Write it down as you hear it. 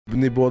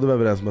ni båda var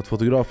överens om att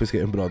fotografiska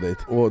är en bra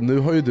dejt. Och nu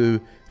har ju du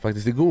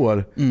faktiskt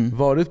igår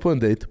varit på en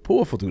dejt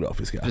på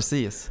fotografiska.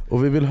 Precis.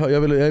 Och jag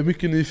är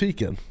mycket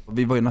nyfiken.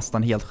 Vi var ju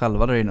nästan helt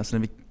själva där inne. Så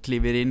när vi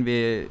kliver in,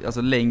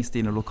 alltså längst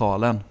in i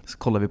lokalen, så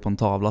kollar vi på en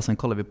tavla. Sen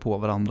kollar vi på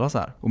varandra så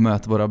här och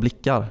möter våra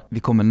blickar. Vi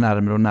kommer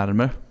närmare och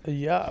närmare.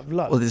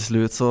 Jävlar. Och till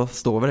slut så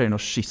står vi där inne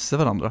och kysser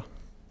varandra.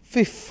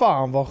 Fy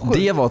fan vad sjukt.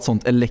 Det var ett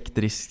sånt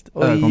elektriskt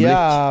ögonblick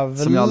jävlar.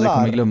 som jag aldrig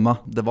kommer glömma.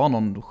 Det var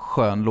någon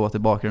skön låt i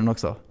bakgrunden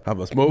också. Han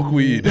var smoke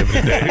weed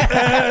every day.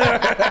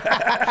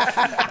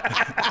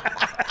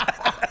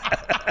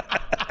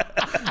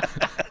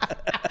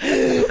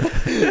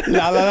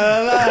 La la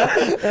la la.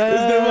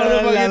 Det var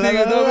de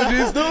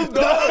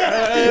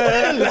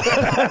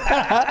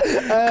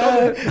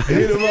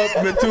hit him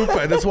up med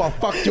Tupac. That's why I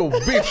fuck your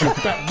bitch, you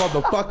fat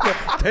motherfucker.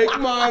 Take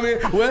money.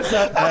 What's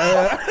up?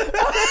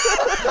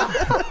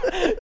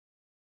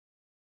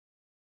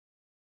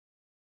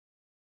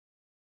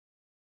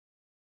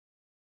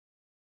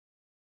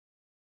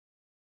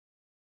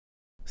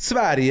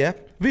 Sverige,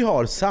 vi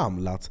har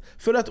samlats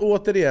för att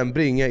återigen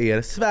bringa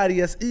er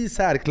Sveriges i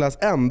särklass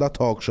enda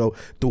talkshow.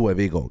 Då är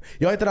vi igång.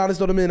 Jag heter Anis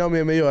Berra och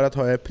med mig gör att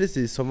ha jag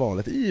precis som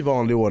vanligt i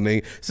vanlig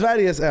ordning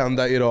Sveriges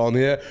enda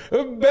iranier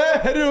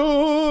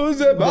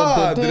Berras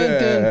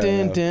badre.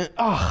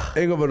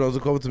 En gång var det någon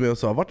som kom till mig och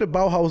sa: vart är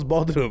Bauhaus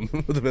badrum?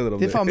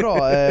 Det är fan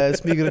bra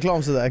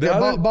smygreklam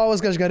sådär.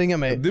 Bauhaus kanske kan ringa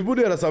mig. Du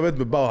borde göra samarbete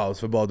med Bauhaus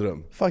för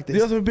badrum. Faktiskt. Det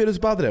är jag som är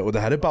Berras badre och det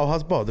här är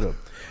Bauhaus badrum.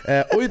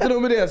 Och inte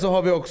nog med det så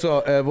har vi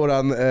också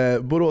våran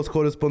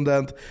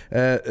Borås-korrespondent,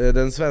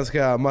 den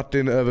svenska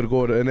Martin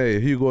Hygård.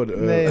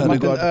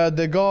 Martin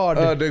Ödegård.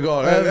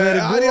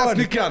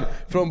 Snickaren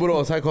från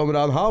Borås. Här kommer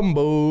han,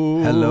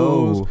 Hambo.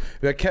 Hello.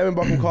 Vi har Kevin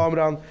bakom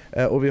kameran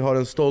och vi har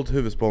en stolt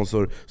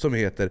huvudsponsor som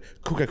heter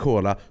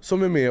Coca-Cola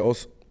som är med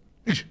oss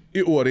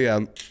i år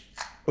igen.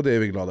 Och det är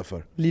vi glada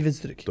för. Livets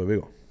dryck. Då är vi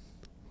igång.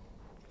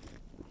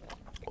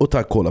 Och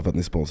tack Cola för att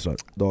ni sponsrar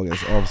dagens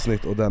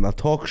avsnitt och denna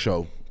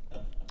talkshow.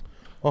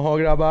 Jaha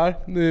grabbar,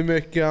 ny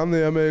vecka,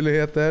 nya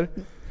möjligheter.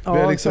 Vi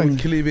har liksom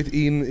klivit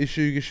in i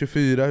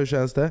 2024, hur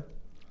känns det?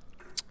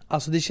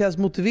 Alltså det känns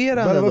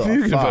motiverande då. Varför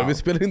ljuger du för? Vi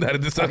spelar in det här i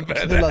december.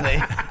 Knulla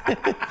dig.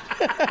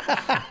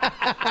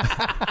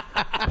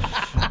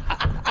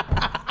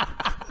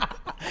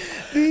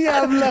 Din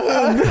jävla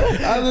hund.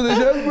 Alltså det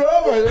känns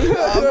bra man.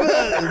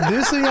 Du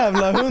är så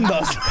jävla hund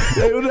alltså.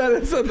 Jag gjorde det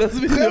här i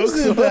söndagsvideo Skäms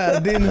också. inte,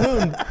 din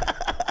hund.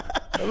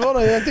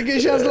 Jag tycker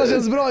känslan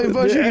känns bra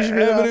inför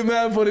 2024. Every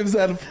man for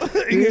himself.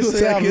 Det är så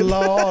jävla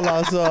hala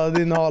alltså,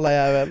 din hala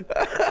jävel.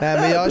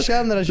 Nej men jag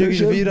känner att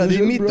 2024, det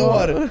är mitt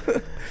år.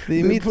 Det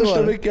är mitt år.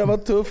 Första veckan var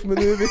tuff men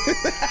nu är vi...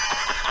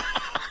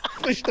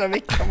 Första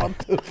veckan var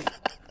tuff.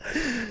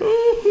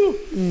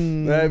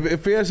 Nej,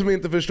 för er som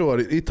inte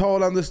förstår, i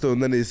talande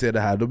stund när ni ser det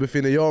här, då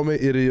befinner jag mig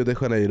i Rio de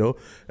Janeiro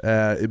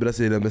i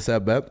Brasilien med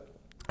Sebbe.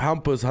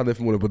 Hampus, han är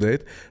förmodligen på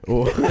dejt.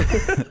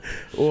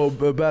 Och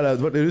Berra,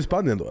 är du i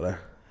Spanien då eller?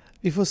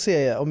 Vi får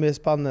se om jag är i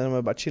Spanien om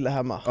jag bara chillar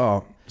hemma.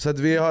 Ja, så att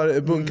vi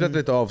har bunkrat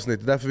lite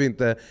avsnitt. Därför vi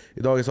inte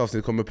i dagens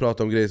avsnitt kommer att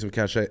prata om grejer som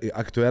kanske är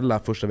aktuella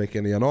första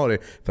veckan i januari.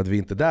 För att vi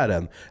inte är där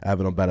än.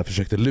 Även om Berra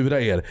försökte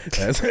lura er.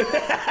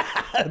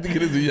 Jag tycker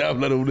det är så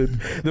jävla roligt.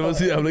 Det var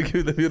så jävla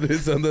kul när vi gjorde det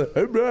söndag.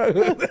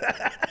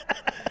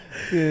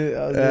 Det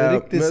är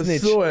riktigt men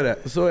snitch.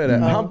 Så är det.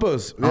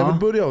 Hampus, jag vill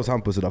börja hos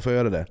Hampus idag, får jag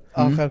göra det?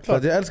 Ja, självklart. För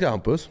att jag älskar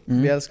Hampus.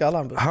 Vi älskar alla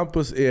Hampus.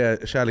 Hampus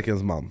är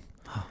kärlekens man.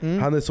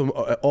 Han är som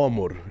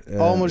Amor.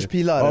 Amors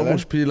pilar.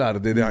 Amors pilar,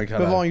 det är det han kallar.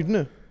 Men vad har han gjort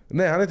nu?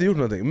 Nej, han har inte gjort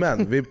någonting.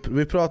 Men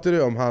vi pratade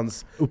ju om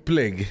hans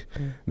upplägg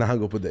när han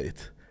går på dejt.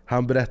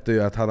 Han berättade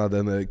ju att han hade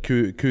en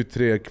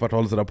Q3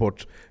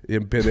 kvartalsrapport i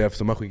en pdf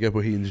som han skickade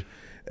på Hinge.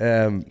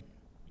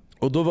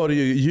 Och då var det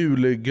ju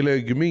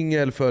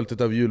julglöggmingel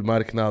följt av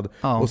julmarknad.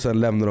 Och sen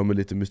lämnar de med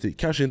lite mystik.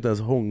 Kanske inte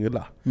ens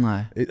hångla.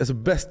 Nej. Alltså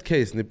best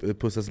case, ni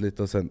pussas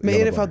lite och sen... Men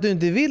är det för att du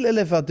inte vill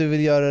eller för att du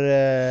vill göra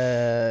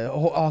det,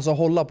 alltså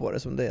hålla på det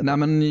som det är? Nej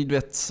men du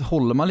vet,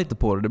 håller man lite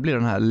på det, det blir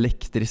den här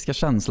elektriska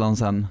känslan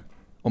sen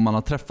om man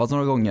har träffats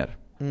några gånger.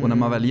 Och när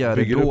man väl gör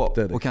det då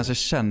liksom. och kanske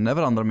känner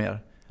varandra mer,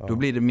 då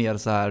blir det mer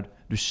så här,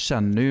 du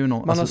känner ju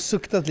någon, man har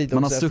suktat lite.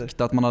 Man har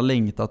suktat, man har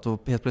längtat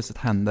och helt plötsligt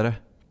händer det.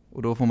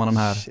 Och då får man den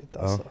här... Shit,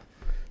 alltså.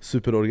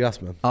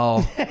 Superorgasmen.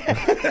 Ja.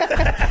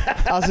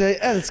 Alltså jag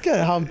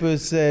älskar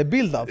Hampus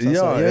build-ups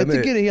alltså. Jag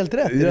tycker det är helt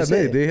rätt.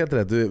 Det är helt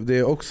rätt. Det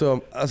är också,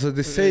 alltså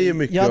det säger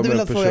mycket om en person. Jag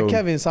hade velat fråga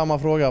Kevin samma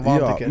fråga, vad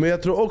han tycker. Men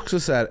jag tror också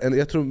så här,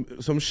 jag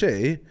tror som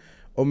tjej,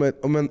 om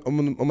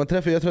man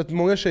träffar, jag tror att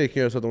många tjejer kan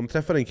göra så att de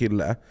träffar en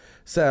kille,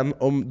 sen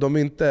om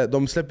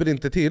de släpper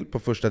inte till på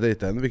första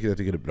dejten, vilket jag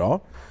tycker är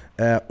bra,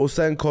 och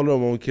sen kollar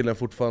de om killen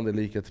fortfarande är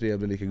lika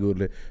trevlig, lika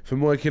gullig. För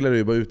många killar är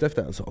ju bara ute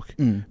efter en sak,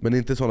 men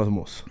inte sådana som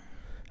oss.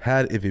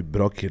 Här är vi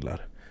bra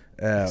killar.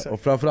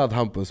 Och framförallt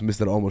Hampus,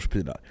 Mr. Amors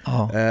pilar.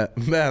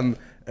 Men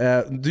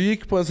du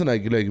gick på en sån här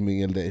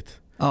glöggmingel-dejt.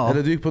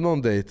 Eller du gick på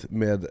någon dejt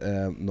med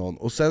någon.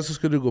 Och sen så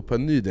skulle du gå på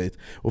en ny dejt.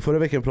 Och förra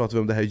veckan pratade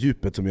vi om det här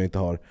djupet som jag inte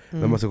har.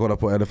 När man ska kolla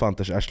på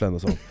elefanters arslen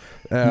och sånt.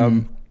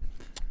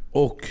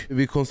 Och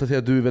vi konstaterar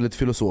att du är väldigt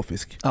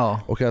filosofisk. Ja.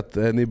 Och att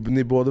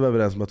ni båda var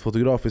överens om att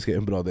fotografiska är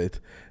en bra dejt.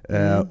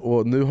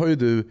 Och nu har ju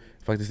du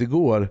faktiskt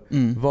igår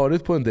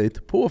varit på en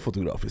dejt på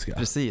fotografiska.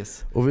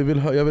 Precis. Och jag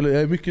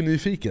är mycket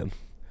nyfiken.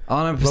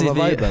 Ja, nej, precis.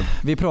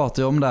 Vi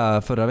pratade ju om det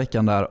här förra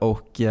veckan där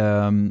och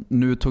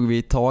nu tog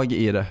vi tag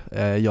i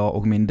det, jag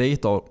och min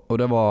dejt då, och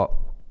det var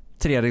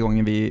 3:e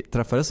gången vi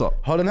träffades så.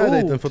 Har den här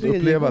dejten fått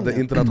uppleva den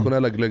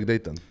internationella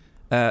glöggdejten?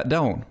 Det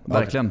har hon,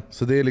 verkligen. Okay.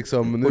 Så det är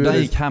liksom, nu och det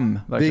gick hem,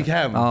 verkligen. Det gick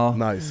hem,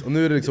 ja. Nice. Och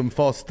nu är det liksom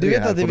fas 3. Du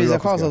vet att det finns en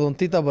chans att hon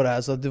tittar på det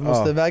här, så att du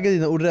måste väga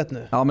dina ord rätt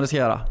nu. Ja, men det ska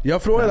jag göra.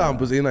 Jag frågade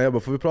Hampus innan, jag bara,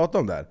 får vi prata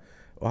om det här?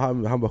 Och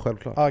han bara,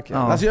 självklart. Okay.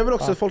 Alltså jag vill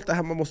också att folk där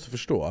hemma måste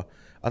förstå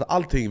att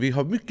allting, vi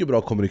har mycket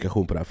bra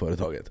kommunikation på det här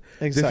företaget.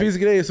 Exakt. Det finns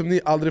grejer som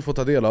ni aldrig får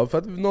ta del av för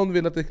att någon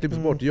vill att det klipps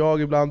bort.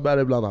 Jag ibland,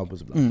 Berra ibland,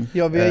 Hampus ibland.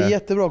 Ja, vi har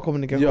jättebra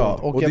kommunikation. Ja,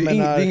 och det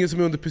är ingen som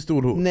är under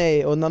pistolhot.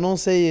 Nej, och när någon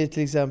säger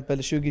till exempel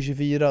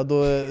 2024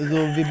 då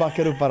vi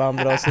backar upp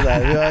varandra och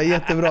sådär. Vi har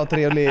jättebra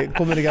trevlig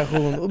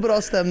kommunikation och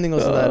bra stämning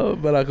och sådär. Ja,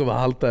 bara kommer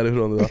halta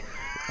härifrån idag.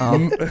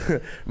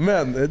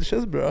 Men det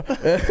känns bra.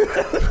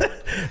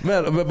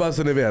 men bara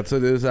så ni vet, så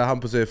det är så här,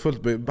 Hampus är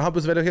fullt.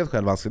 Hampus väljer helt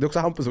självansvarig. Det är också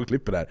Hampus som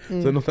klipper där.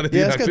 Så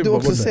jag ska du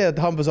också säga att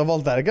Hampus har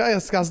valt det här.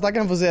 Jag ska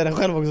stackaren få säga det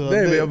själv också.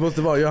 Nej, men jag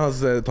måste vara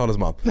hans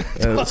talesman.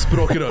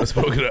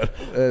 Språkrör.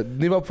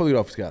 Ni var på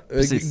fotografiska.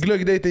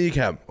 Glöggdejten gick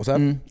hem. Och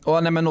sen?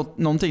 Och nej, men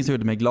någonting som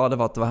gjorde mig glad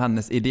var att det var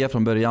hennes idé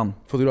från början.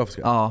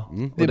 Fotografiska? Ja.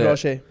 Det är bra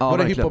tjej. Ja, var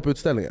det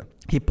hiphop-utställningen?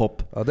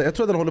 Hiphop. Ja, jag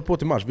tror att den håller på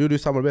till mars. Vi gjorde ju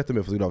samarbete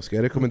med fotografiska.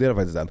 Jag rekommenderar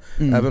faktiskt den.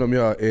 Även om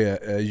jag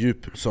är djup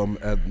som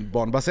en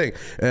barnbassäng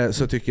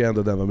så tycker jag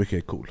ändå den var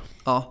mycket cool.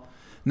 Ja.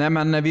 Nej,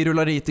 men vi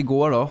rullade dit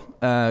igår då.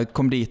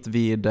 Kom dit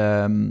vid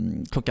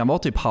klockan var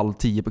typ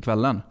 9:30 på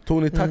kvällen.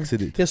 Tog ni taxi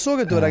dit? Jag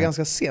såg att du var där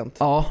ganska sent.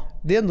 Ja.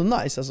 Det är ändå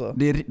nice alltså.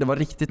 Det var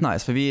riktigt nice,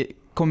 för vi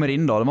kommer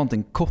in då, det var inte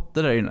en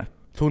kotte där inne.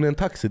 Tog ni en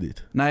taxi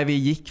dit? Nej, vi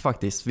gick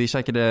faktiskt. Vi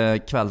käkade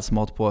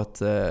kvällsmat på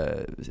ett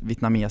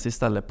vietnamesiskt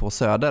ställe på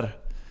Söder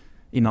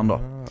innan då.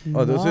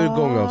 Ja, då ser du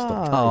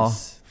gångavstånd. Ja.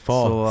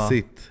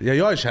 Facit. Ja,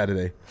 jag är kär i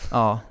dig.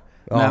 Ja.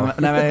 Nej,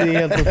 men det är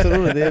helt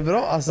otroligt, det är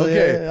bra alltså,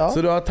 okay. ja.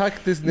 Så du har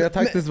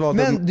taktiskt valt.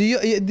 Men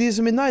det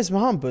som är nice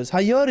med Hampus,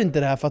 han gör inte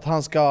det här för att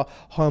han ska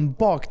ha en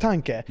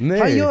baktanke. Nej.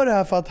 Han gör det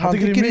här för att han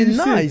tycker det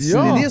är nice.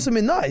 Ja. Det är det som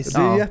är nice.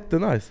 Det är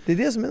jättenice. Det är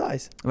det som är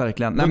nice.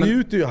 Verkligen. Nej, men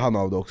njuter ju han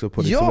av det också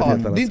på liksom ett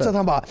helt annat det är inte så att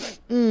han bara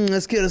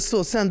jag ska göra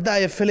så, sen där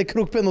jag fäller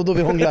krokben och då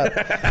vi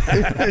hånglar.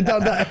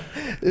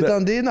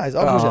 utan det är nice.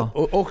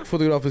 Och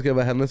fotografiska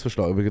var hennes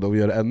förslag, vilket de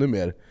gör ännu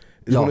mer.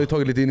 Hon har ju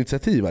tagit lite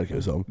initiativ, verkar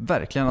det som.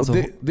 Verkligen. Alltså,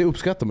 och det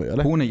uppskattar man ju,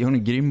 eller? Hon är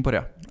grym på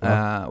det.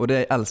 Och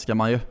det älskar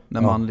man ju.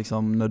 När man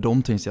liksom, när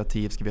de tar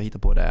initiativ ska vi hitta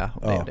på det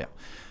och det och det.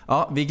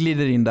 Ja, vi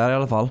glider in där i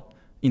alla fall.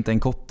 Inte en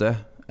kotte.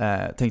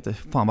 Tänkte,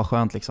 fan vad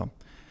skönt liksom.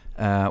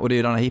 Och det är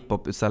ju den här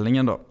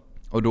hiphop-utställningen då.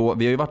 Och då,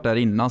 vi har ju varit där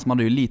innan så man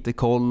hade ju lite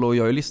koll. Och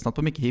jag har ju lyssnat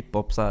på mycket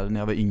hiphop så här, när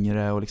jag var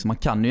yngre. Och liksom, man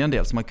kan ju en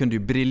del, så man kunde ju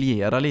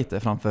briljera lite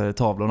framför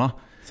tavlorna.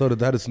 Så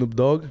det här är Snoop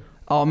Dogg?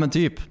 Ja, men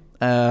typ.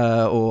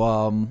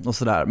 Och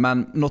sådär.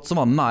 Men något som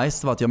var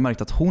nice var att jag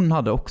märkte att hon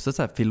hade också ett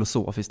så här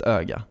filosofiskt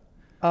öga.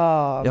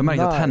 Jag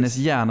märkte att hennes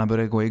hjärna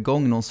började gå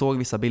igång när hon såg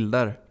vissa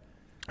bilder.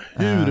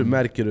 Hur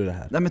märker du det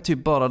här? Nej, men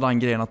typ bara den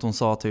grejen att hon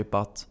sa typ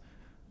att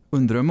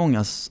undrar hur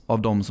många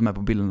av dem som är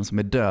på bilden som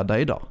är döda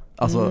idag.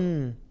 Alltså,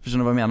 förstår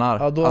du vad jag menar?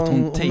 Ja, att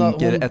hon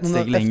tänker ett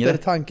steg längre.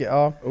 Eftertanke,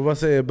 ja. Och vad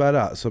säger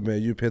Berra som är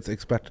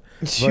djuphetsexpert?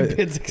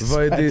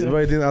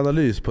 Vad är din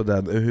analys på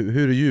den?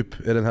 Hur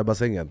djup är den här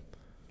bassängen?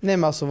 Nej,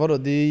 men alltså vadå?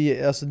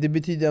 Det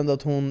betyder ändå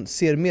att hon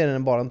ser mer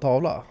än bara en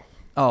tavla.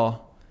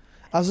 Ja.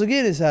 Alltså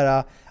grejen är så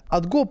här,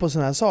 att gå på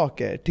såna här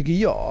saker tycker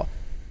jag,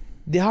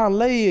 det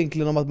handlar ju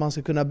egentligen om att man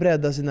ska kunna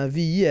bredda sina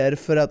vyer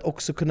för att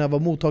också kunna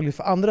vara mottaglig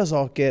för andra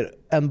saker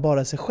än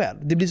bara sig själv.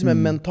 Det blir som en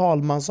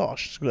mental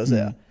massage, skulle jag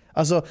säga.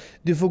 Alltså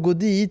du får gå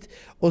dit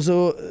och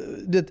så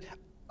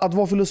att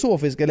vara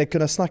filosofisk eller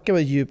kunna snacka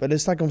med djup eller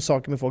snacka om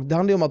saker med folk, det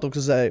handlar ju om att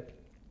också så här,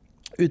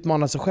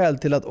 utmana sig själv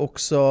till att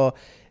också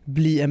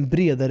bli en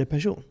bredare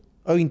person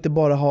och inte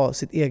bara ha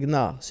sitt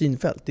egna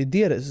synfält. Det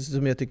är det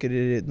som jag tycker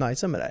är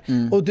nice med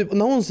det. Och typ,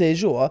 när hon säger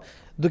så,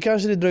 då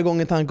kanske det drar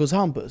igång en tanke hos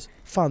Hampus.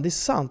 Fan, det är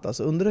sant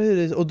alltså. Undrar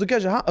hur det, och då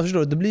kanske han, förstår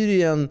du, då blir det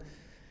ju en,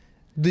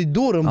 det är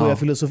då de börjar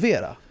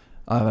filosofera.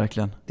 Ja,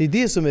 verkligen. Det är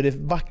det som är det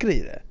vackra i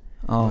det.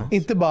 Ja.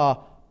 Inte bara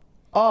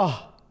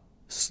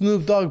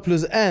Snoop Dogg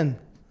plus en,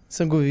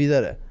 sen går vi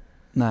vidare.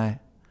 Nej.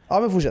 Ja,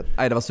 men fortsätt.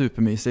 Nej, det var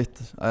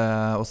supermysigt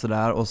och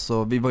sådär. Och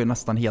så, vi var ju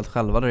nästan helt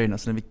själva där inne.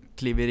 Så när vi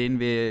kliver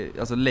in,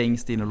 alltså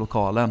längst in i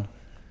lokalen,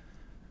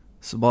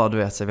 så bara du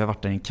vet, så vi har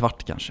varit där en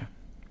kvart kanske.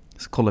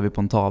 Så kollar vi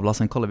på en tavla,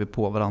 sen kollar vi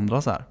på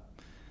varandra så här.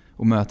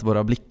 Och möter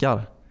våra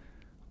blickar.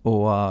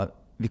 Och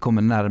vi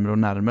kommer närmare och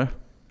närmare.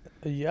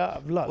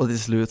 Jävlar. Och till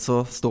slut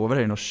så står vi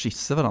där inne och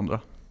kysser varandra.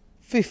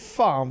 Fy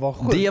fan vad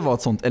sjukt. Det var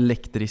ett sånt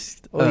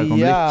elektriskt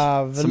ögonblick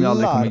som jag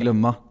aldrig kommer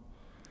glömma.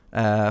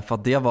 För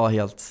att det var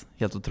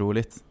helt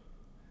otroligt.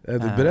 Du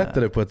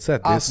berättade på ett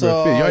sätt, alltså,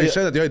 jag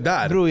känner att jag är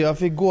där. Bro, jag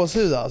fick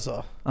gåshud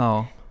alltså.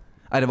 Ja.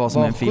 Nej, det var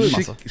som en film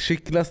alltså.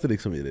 Kittlas det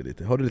liksom i dig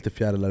lite? Har du lite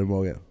fjärilar i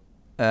magen?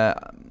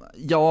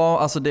 Ja,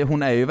 alltså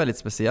hon är ju väldigt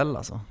speciell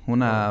alltså.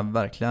 Hon är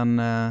verkligen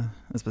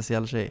en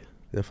speciell tjej.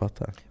 Jag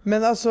fattar.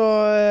 Men alltså,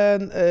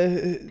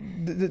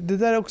 det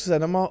där är också så här,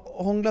 när man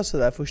hånglar så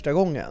där första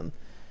gången.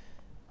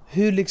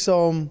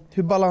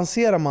 Hur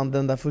balanserar man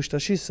den där första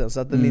kyssen så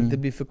att den inte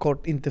blir för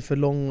kort, inte för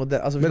lång och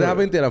alltså, men det här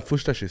var inte er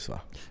första kyss va?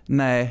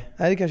 Nej,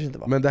 det kanske inte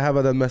var. Men det här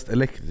var den mest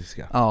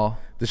elektriska. Ja.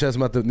 Det känns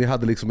som att ni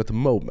hade liksom ett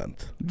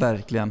moment.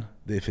 Verkligen.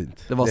 Det är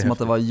fint. Det var som häftigt. att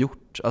det var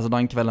gjort. Alltså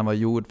den kvällen var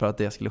gjord för att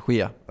det skulle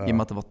ske. I och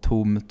med att det var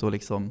tomt och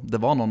liksom, det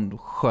var någon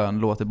skön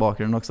låt i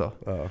bakgrunden också.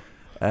 Ja.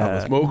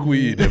 I smoke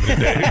weed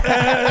every day.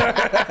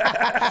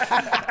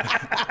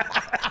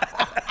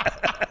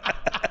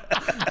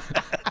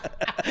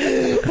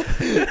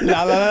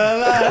 La la la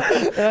la.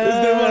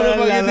 It's the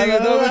motherfucking thing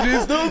that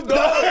double Snoop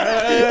Dogg.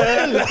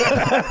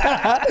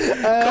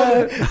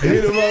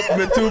 Hit him up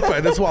med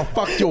Tupac. That's why I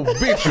fucked your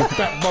bitch, you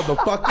fat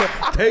motherfucker.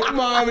 Take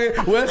money.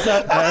 What's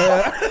up?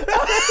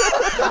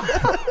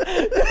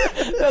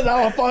 Det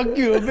där var fuck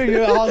you.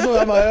 Han såg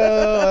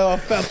jag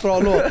fett bra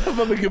låt.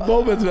 Vad mycket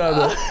moments vi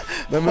hade.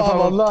 Fan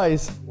vad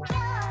nice.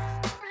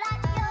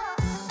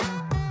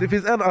 Det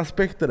finns en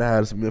aspekt i det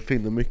här som jag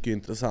finner mycket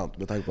intressant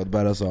med tanke på att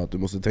Berra sa att du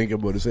måste tänka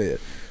på vad du säger.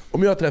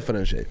 Om jag träffar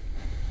en tjej,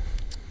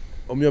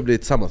 om jag blir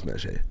tillsammans med en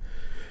tjej,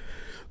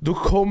 då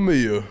kommer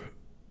ju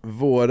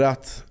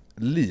vårat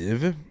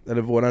liv,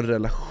 eller våran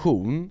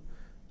relation,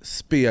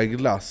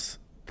 speglas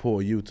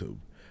på YouTube.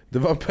 Det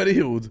var en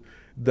period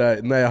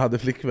där, när jag hade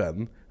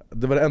flickvän,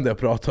 det var det enda jag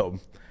pratade om.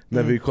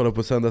 När vi kollar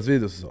på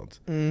söndagsvideos och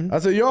sånt.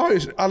 Alltså jag har ju,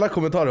 alla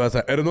kommentarer var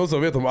såhär, är det någon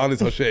som vet om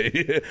Anis har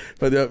tjej?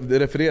 För att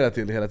jag refererar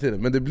till det hela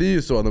tiden. Men det blir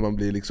ju så när man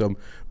blir liksom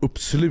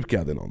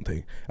uppslukad i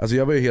någonting. Alltså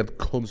jag var ju helt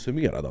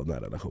konsumerad av den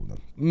här relationen.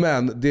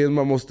 Men det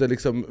man måste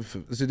liksom,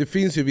 så det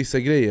finns ju vissa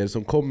grejer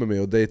som kommer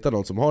med att dejta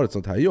någon som har ett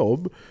sånt här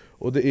jobb.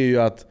 Och det är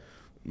ju att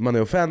man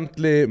är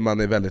offentlig, man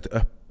är väldigt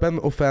öppen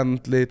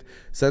offentligt.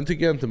 Sen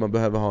tycker jag inte man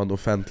behöver ha en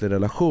offentlig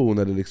relation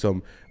eller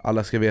liksom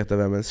alla ska veta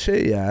vem ens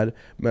tjej är.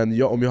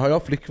 Men om jag har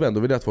flickvän, då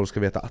vill jag att folk ska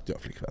veta att jag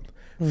har flickvän.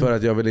 För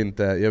att jag vill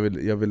inte,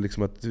 jag vill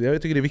liksom att,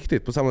 jag tycker det är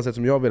viktigt. På samma sätt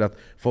som jag vill att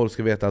folk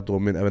ska veta att då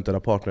min eventuella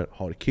partner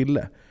har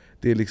kille.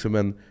 Det är liksom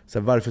en, så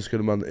här,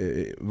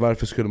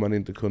 varför skulle man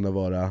inte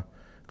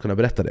kunna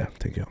berätta det,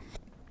 tänker jag.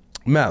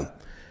 Men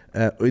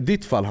och i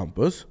ditt fall,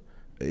 Hampus,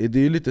 det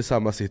är ju lite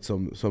samma sitt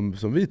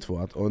som vi två,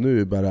 att, och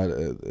nu är bara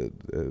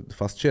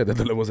fastkedjat,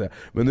 eller vad man säger.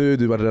 Men nu är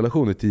du varit i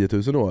relation i 10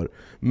 000 år.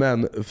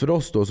 Men för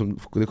oss då, som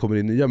det kommer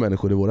in nya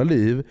människor i våra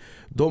liv,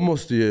 de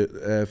måste ju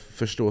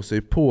förstå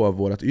sig på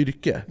vårt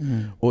yrke.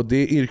 Och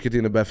det yrket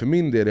innebär för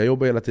min del, jag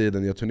jobbar hela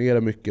tiden, jag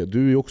turnerar mycket.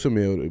 Du är ju också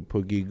med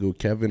på gig, och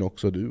Kevin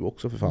också, du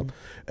också för fan.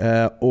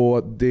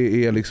 Och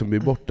det är liksom, vi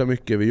är borta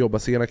mycket, vi jobbar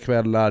sena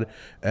kvällar,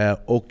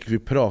 och vi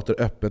pratar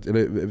öppet,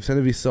 eller sen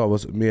är vissa av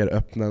oss mer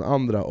öppna än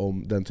andra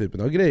om den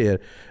typen av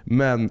grejer.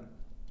 Men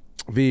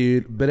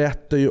vi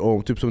berättar ju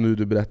om, typ som nu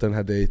du berättar den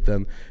här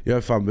dejten. Jag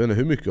vet inte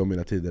hur mycket om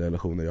mina tidigare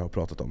relationer jag har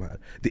pratat om här.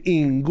 Det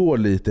ingår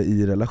lite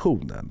i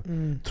relationen,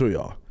 tror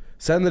jag.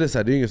 Sen är det så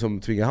här, det är ingen som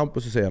tvingar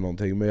Hampus att säga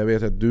någonting, men jag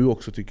vet att du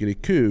också tycker det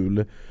är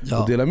kul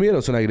att dela med dig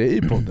av såna här grejer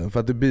i podden, för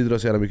att det bidrar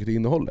så jävla mycket till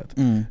innehållet.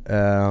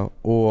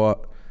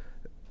 Och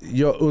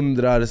jag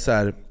undrar så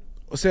här,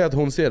 och säg att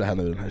hon ser det här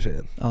nu, den här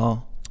tjejen.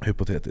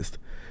 Hypotetiskt.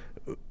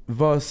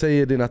 Vad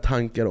säger dina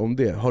tankar om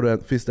det?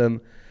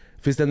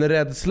 Finns det en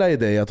rädsla i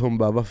dig att hon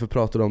bara, varför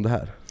pratar du om det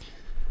här?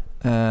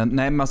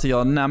 Nej, men alltså jag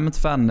har nämnt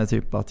för henne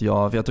typ att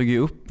för jag tog ju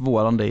upp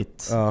våran dejt.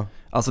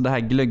 Alltså det här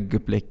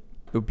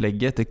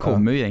glöggupplägget, det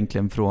kommer ju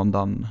egentligen från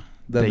den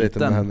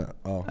dejten med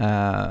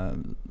henne.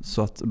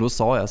 Så att då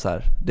sa jag så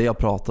här, det jag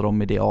pratade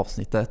om i det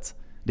avsnittet,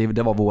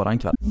 det var våran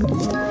kväll.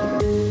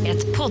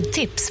 Ett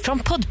poddtips från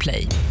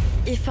Podplay.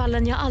 I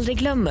Fallen jag aldrig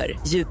glömmer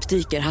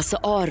djupdyker Hasse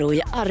Aro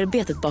i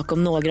arbetet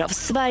bakom några av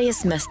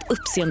Sveriges mest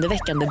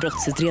uppseendeväckande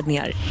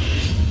brottsutredningar.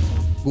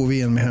 Går vi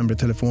in med hemlig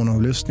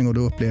telefonavlyssning och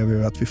då upplever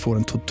vi att vi får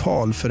en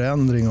total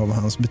förändring av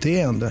hans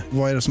beteende.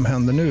 Vad är det som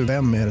händer nu?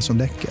 Vem är det som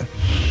läcker?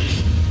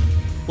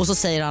 Och så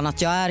säger han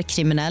att jag är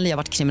kriminell, jag har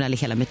varit kriminell i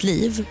hela mitt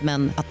liv,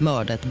 men att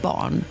mörda ett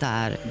barn,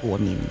 där går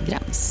min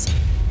gräns.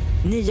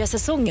 Nya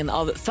säsongen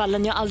av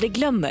Fallen jag aldrig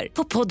glömmer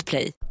på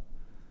Podplay.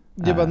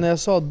 Det var när jag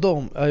sa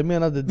dem, jag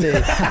menade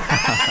dig.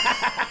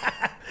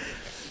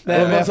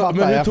 Nej, men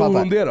hur tog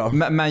hon det då?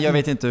 Men jag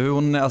vet inte hur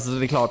hon, alltså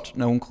det är klart,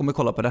 när hon kommer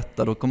kolla på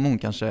detta, då kommer hon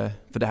kanske,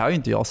 för det här har ju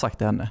inte jag sagt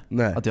till henne.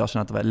 Nej. Att jag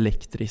känner att det var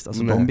elektriskt,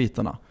 alltså de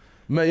bitarna.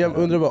 Men jag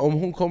undrar bara, om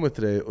hon kommer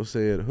till dig och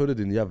säger, hörru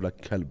din jävla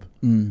kalb,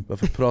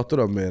 varför pratar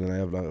du med den här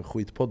jävla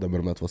skitpodden med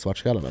de här två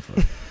svartskallarna för?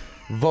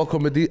 Vad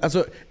kommer det,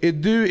 alltså är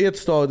du i ett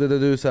stadie där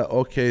du säger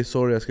okej,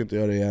 sorry jag ska inte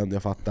göra det igen,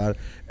 jag fattar,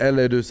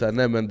 eller är du säger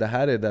nej men det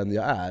här är den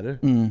jag är,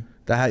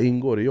 det här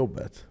ingår i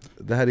jobbet,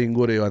 det här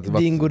ingår i att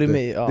det ingår i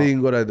mig, ja. Det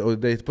ingår i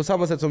att dejta, på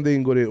samma sätt som det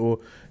ingår i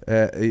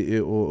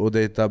att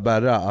dejta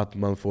Berra, att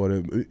man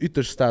får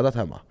ytterst städat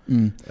hemma.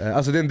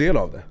 Alltså det är en del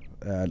av det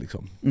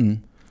liksom.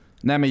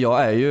 Nej, men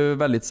jag är ju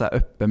väldigt så här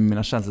öppen med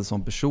mina känslor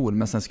som person.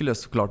 Men sen skulle jag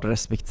såklart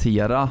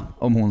respektera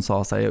om hon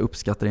sa så här, jag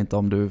uppskattar inte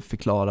om du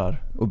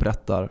förklarar och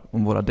berättar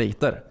om våra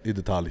dejter. I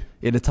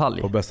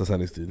detalj. På bästa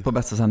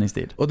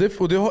sändningstid. Och det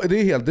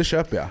är helt, det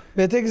köper jag.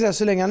 Men jag tänker så här,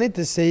 så länge han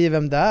inte säger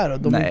vem det är och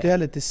de är inte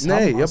heller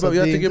tillsammans. Nej,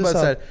 jag tycker bara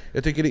så här,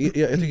 jag tycker det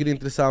är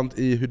intressant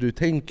i hur du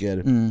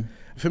tänker.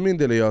 För min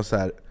del är jag så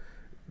här,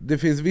 det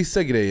finns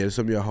vissa grejer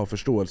som jag har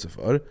förståelse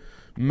för.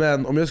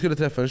 Men om jag skulle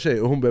träffa en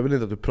tjej och hon behöver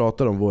inte att du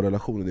pratar om vår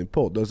relation i din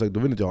podd, då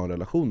vill inte jag ha en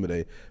relation med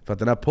dig. För att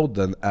den här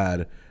podden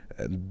är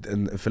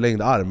en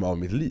förlängd arm av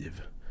mitt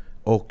liv.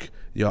 Och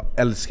jag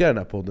älskar den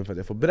här podden för att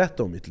jag får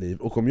berätta om mitt liv.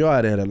 Och om jag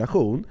är i en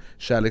relation,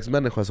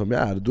 kärleksmänniska som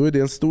jag är, då är det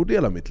en stor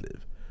del av mitt liv.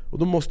 Och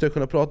då måste jag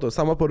kunna prata,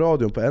 samma på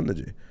radion, på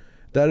Energy.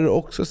 Där är det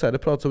också så här, det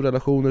pratas om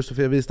relationer.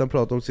 Sofia Wistam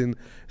pratar om sin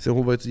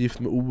hon var gift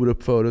med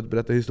Orup förut,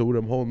 berättar historier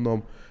om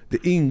honom.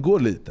 Det ingår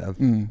lite.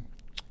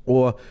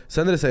 Och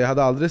sen är det så här,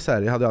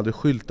 jag hade aldrig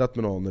skyltat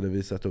med någon eller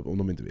visat upp om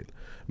de inte vill.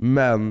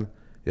 Men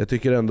jag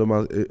tycker ändå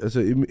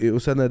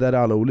och sen är det där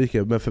alla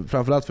olika. Men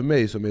framförallt för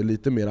mig som är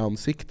lite mer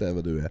ansikte än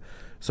vad du är,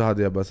 så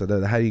hade jag bara sagt,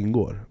 det här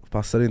ingår.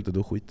 Passar det inte,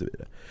 då skiter vi i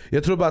det.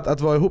 Jag tror bara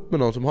att vara ihop med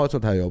någon som har ett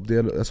sånt här jobb,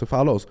 alltså för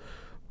alla oss,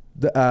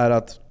 det är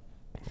att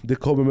det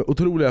kommer med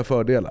otroliga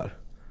fördelar.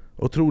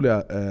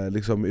 Otroliga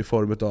liksom i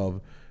form av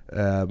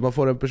man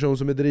får en person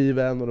som är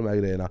driven och de här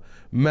grejerna.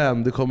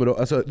 Men det kommer då,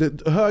 alltså,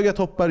 höga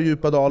toppar,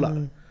 djupa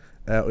dalar.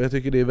 Och jag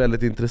tycker det är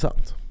väldigt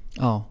intressant.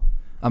 Ja,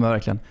 men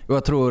verkligen. Och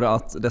jag tror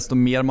att desto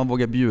mer man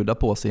vågar bjuda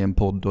på sig i en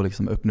podd och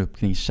liksom öppna upp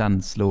kring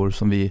känslor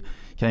som vi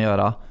kan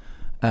göra,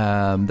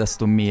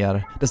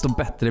 desto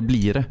bättre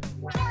blir det.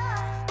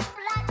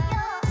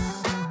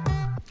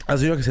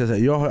 Alltså jag kan säga så här,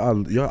 jag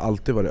har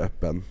alltid varit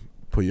öppen.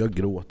 Jag har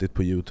gråtit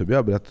på YouTube. Jag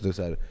har berättat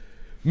så här,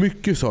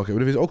 mycket saker, men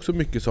det finns också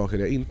mycket saker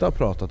jag inte har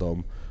pratat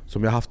om,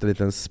 som jag har haft en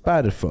liten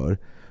spärr för,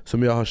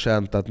 som jag har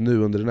känt att nu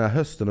under den här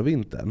hösten och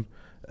vintern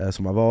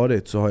som har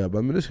varit, så har jag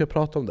bara, men nu ska jag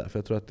prata om det, för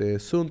jag tror att det är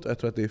sunt, jag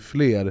tror att det är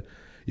fler.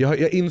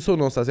 Jag insåg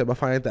någonstans, jag bara,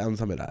 fan, jag är inte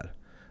ensam i det här.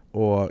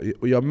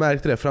 Och jag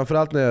märkte det,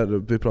 framförallt när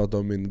vi pratade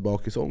om min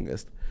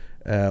bakisångest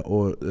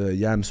och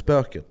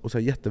hjärnspöken och så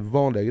här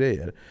jättevanliga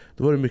grejer.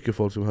 Då var det mycket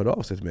folk som hörde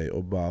av sig till mig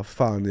och bara,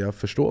 fan, jag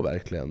förstår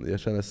verkligen, jag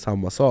känner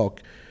samma sak.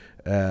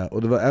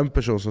 Och det var en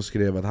person som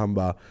skrev att han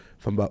bara,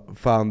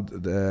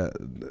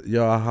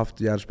 jag har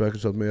haft hjärnspöken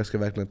så att, men jag ska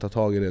verkligen ta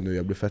tag i det nu,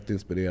 jag blir fett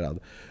inspirerad.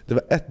 Det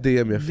var ett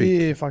DM jag fick.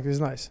 Det är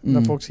faktiskt nice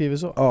när folk skriver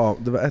så. Ja,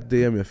 det var ett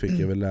DM jag fick,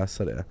 jag vill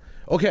läsa det.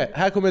 Okej,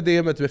 här kommer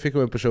DMet jag fick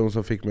av en person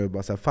som fick mig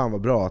bara säga, fan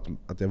vad bra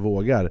att jag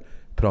vågar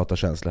prata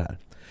känslor här.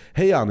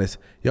 Hej Anis,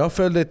 jag har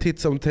följt dig titt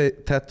som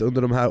tätt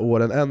under de här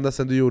åren, ända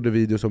sedan du gjorde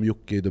videos om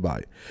Jocke i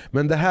Dubai.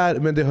 Men det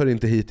hör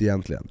inte hit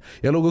egentligen.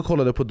 Jag låg och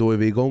kollade på Då är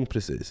vi igång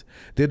precis.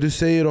 Det du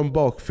säger om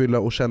bakfylla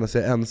och känna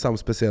sig ensam,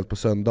 speciellt på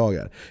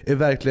söndagar, är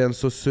verkligen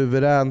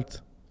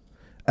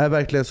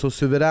så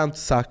suveränt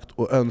sagt,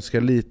 och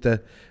önskar lite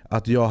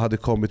att jag hade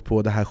kommit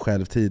på det här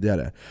själv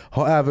tidigare.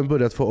 Har även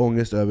börjat få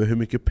ångest över hur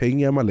mycket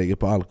pengar man lägger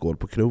på alkohol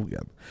på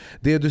krogen.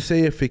 Det du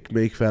säger fick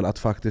mig ikväll att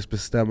faktiskt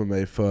bestämma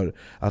mig för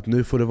att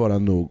nu får det vara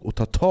nog, och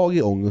ta tag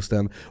i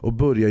ångesten och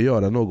börja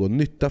göra någon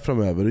nytta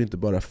framöver, och inte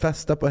bara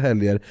festa på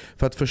helger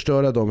för att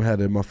förstöra de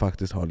helger man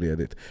faktiskt har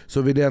ledigt.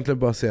 Så vill jag egentligen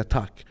bara säga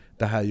tack.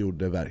 Det här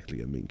gjorde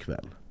verkligen min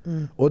kväll.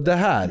 Och det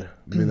här,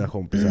 mina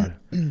kompisar,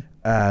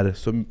 är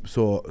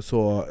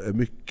så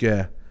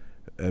mycket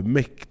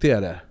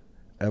mäktigare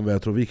än vad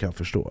jag tror vi kan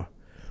förstå.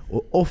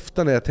 Och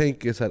ofta när jag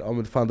tänker så här,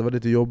 men fan, det var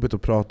lite jobbigt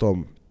att prata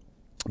om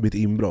mitt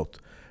inbrott,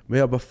 men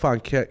jag bara, fan,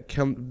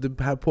 kan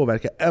det här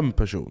påverka en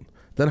person?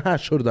 Den här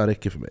surdan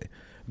räcker för mig.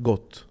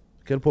 Gott.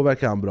 Kan det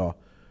påverka han bra?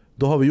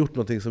 Då har vi gjort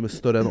någonting som är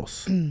större än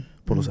oss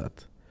på något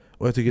sätt.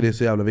 Och jag tycker det är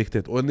så jävla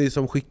viktigt. Och ni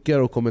som skickar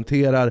och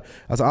kommenterar,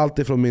 alltså allt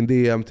ifrån min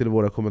DM till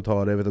våra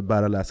kommentarer, jag vet att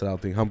Berra läser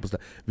allting, Hampus,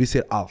 vi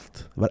ser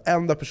allt.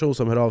 Varenda person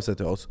som hör av sig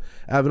till oss,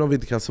 även om vi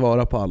inte kan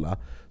svara på alla,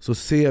 så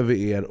ser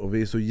vi er och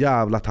vi är så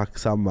jävla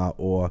tacksamma.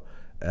 Och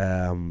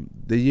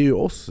det ger ju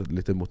oss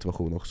lite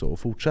motivation också att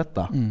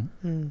fortsätta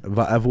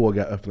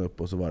våga öppna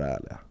upp oss och vara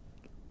ärliga.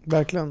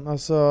 Verkligen,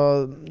 alltså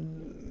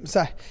så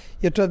här,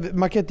 jag tror att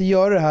man kan inte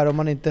göra det här om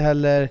man inte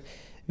heller.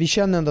 Vi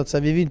känner ändå att så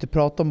här, vi vill inte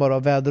prata om bara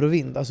väder och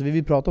vind. Alltså vi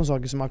vill prata om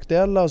saker som är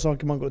aktuella och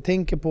saker man går och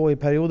tänker på. I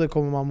perioder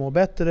kommer man må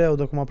bättre och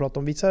då kommer man prata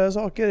om vissa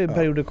saker. I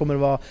perioder kommer det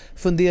vara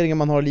funderingar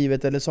man har i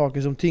livet eller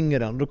saker som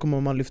tynger en. Då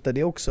kommer man lyfta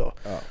det också.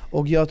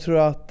 Och jag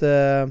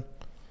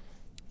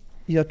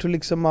tror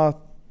liksom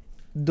att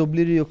då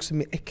blir det ju också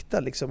mer äkta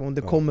liksom, om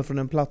det kommer från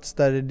en plats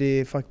där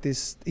det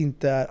faktiskt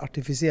inte är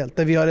artificiellt.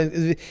 Där vi har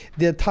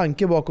det är en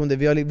tanke bakom det.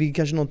 Vi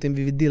kanske någonting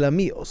vi vill dela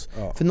med oss.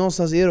 För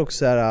någonstans är det också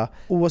så här,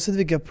 oavsett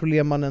vilka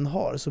problem man än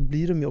har, så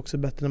blir de ju också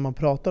bättre när man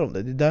pratar om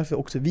det. Det är därför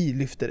också vi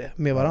lyfter det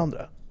med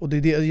varandra. Och det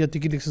är det jag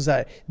tycker liksom så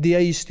här, det är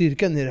ju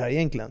styrkan i det här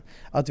egentligen.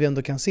 Att vi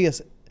ändå kan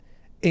ses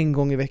en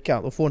gång i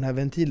veckan och få den här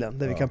ventilen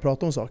där vi kan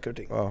prata om saker och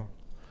ting.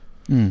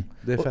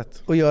 Det är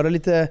fett. Och göra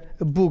lite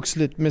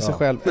bokslut med sig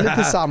själv, lite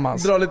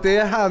tillsammans. Dra lite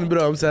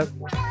handbromsen.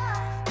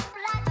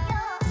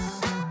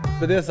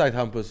 Med det sagt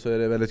Hampus, så är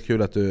det väldigt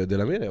kul att du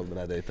delar med dig om den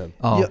här dejten.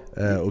 Ja.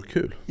 Och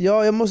kul.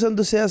 Ja, jag måste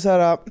ändå säga så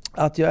här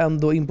att jag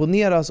ändå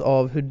imponeras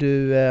av hur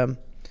du...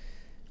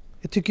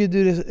 jag tycker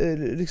du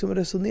liksom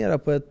resonerar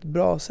på ett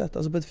bra sätt,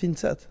 alltså på ett fint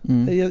sätt.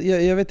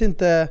 Jag vet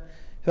inte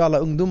hur alla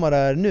ungdomar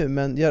är nu,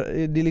 men det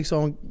är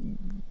liksom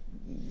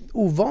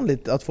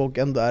ovanligt att folk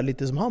ändå är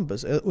lite som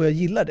Hampus, och jag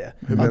gillar det.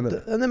 Hur menar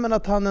du? Nej, men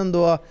att han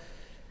ändå...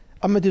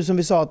 Ja, men typ som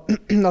vi sa,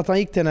 att han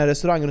gick till den här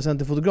restaurangen och sen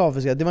till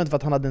fotografiska, det var inte för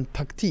att han hade en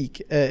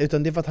taktik,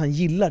 utan det är för att han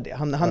gillar det.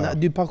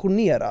 Du är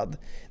passionerad.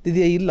 Det är det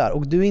jag gillar.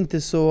 Och du är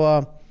inte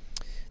så...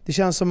 Det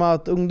känns som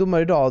att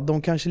ungdomar idag,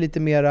 de kanske lite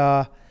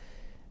mera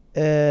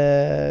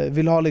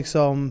vill ha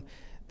liksom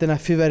den här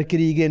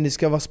fyrverkerigrejen, det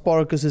ska vara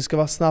sparkles, det ska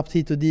vara snabbt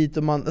hit och dit.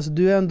 Och alltså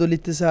du är ändå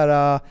lite så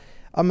här...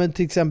 Ja, men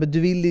till exempel, du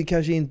vill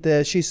kanske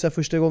inte kyssa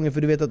första gången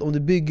för du vet att om du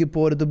bygger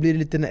på det då blir det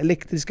lite den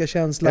elektriska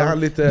känslan. Är han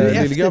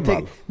lite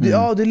lillgammal?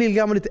 Ja, du är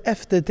lillgammal, lite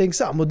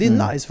eftertänksam. Och det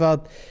är nice för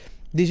att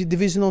det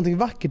finns ju någonting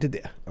vackert i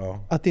det.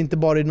 Ja. Att det inte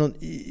bara är någon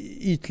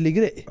ytlig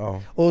grej.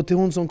 Ja. Och till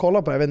hon som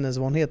kollar på, jag vet inte ens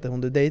vad hon heter,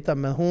 hon du dejtar,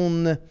 men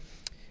hon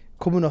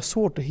kommer nog ha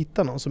svårt att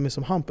hitta någon som är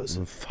som Hampus.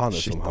 Men fan är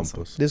som Hampus?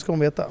 Alltså. Det ska hon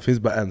veta. Det finns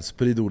bara en,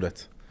 sprid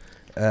ordet.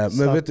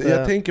 Men vet du,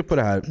 jag tänker på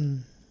det här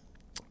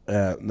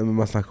när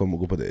man snackar om att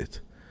gå på dejt.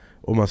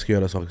 Och man ska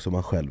göra saker som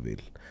man själv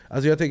vill.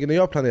 Alltså jag tänker, när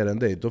jag planerar en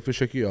dejt, då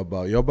försöker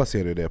jag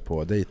baserar det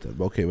på dejten.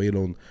 Okej, vad gillar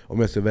hon? Om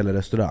jag ska välja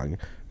restaurang,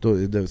 då,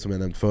 det som jag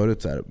nämnt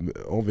förut så här,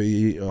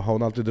 har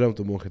hon alltid drömt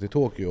om att åka till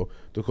Tokyo,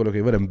 då kollar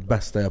jag vad är den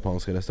bästa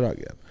japanska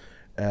restaurangen.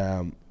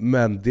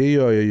 Men det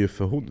gör jag ju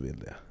för hon vill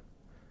det.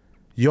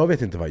 Jag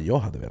vet inte vad jag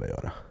hade velat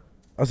göra.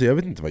 Alltså jag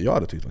vet inte vad jag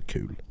hade tyckt var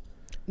kul.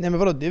 Nej, men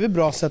vadå, det är väl ett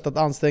bra sätt att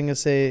anstränga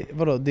sig.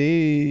 Vadå, det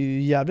är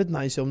ju jävligt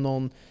nice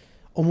om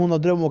hon har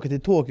dröm om att åka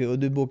till Tokyo och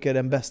du bokar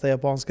den bästa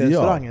japanska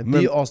restaurangen. Det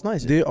är ju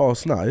asnice. Det är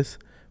asnice,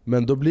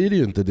 men då blir det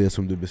ju inte det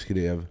som du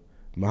beskrev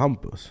med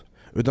Hampus.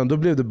 Utan då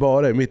blev det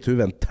bara i mitt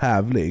huvud en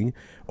tävling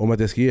om att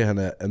jag ska ge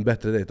henne en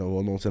bättre dejt än vad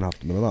hon någonsin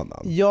haft med någon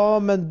annan. Ja,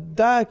 men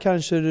där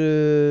kanske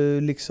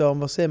du liksom,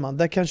 vad säger man?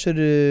 Där kanske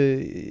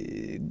du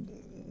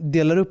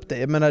delar upp det.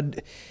 Jag menar,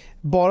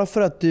 bara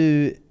för att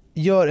du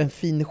gör en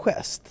fin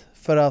gest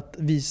för att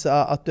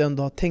visa att du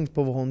ändå har tänkt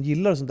på vad hon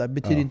gillar och sånt där,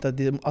 betyder inte att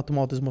det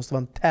automatiskt måste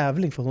vara en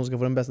tävling för att hon ska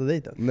få den bästa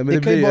dejten. Nej,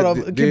 det kan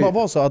ju bara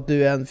vara så att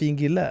du är en fin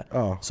kille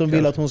som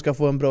vill att hon ska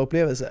få en bra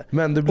upplevelse.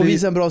 Och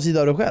visa en bra sida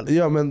av dig själv.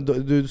 Ja, men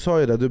du sa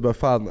ju det, du bara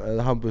fan,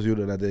 Hampus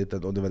gjorde den här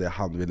dejten och det var det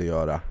han ville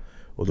göra.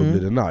 Och då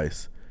blir det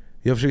nice.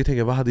 Jag försöker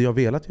tänka, vad hade jag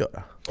velat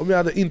göra? Om jag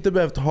hade inte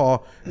behövt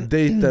ha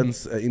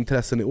dejtens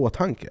intressen i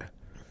åtanke.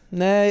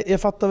 Nej,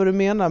 jag fattar vad du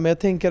menar, men jag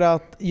tänker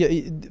att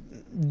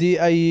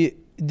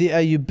det är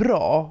ju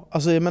bra.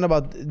 Alltså jag menar bara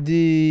att det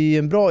är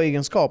en bra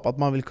egenskap att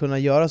man vill kunna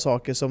göra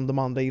saker som de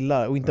andra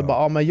gillar och inte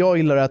bara men jag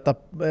gillar att äta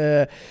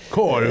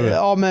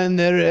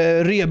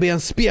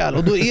revbensspjäll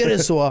och då är det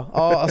så.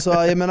 Alltså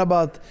jag menar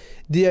bara att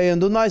det är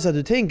ändå nice att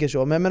du tänker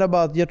så, men jag menar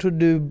bara att jag tror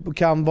du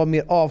kan vara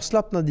mer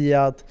avslappnad i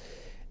att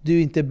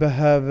du inte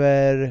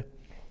behöver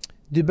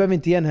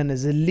inte ge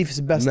hennes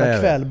livs bästa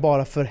kväll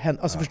bara för henne.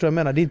 Alltså förstår jag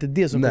menar, det är inte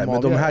det som kommer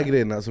men de här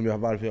grejerna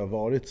som varför jag har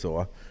varit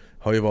så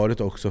har ju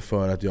varit också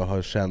för att jag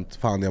har känt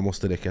fan jag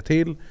måste räcka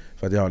till,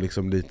 för att jag har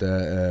liksom lite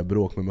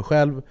bråk med mig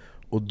själv,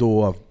 och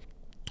då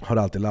har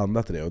det alltid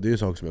landat i det. Och det är ju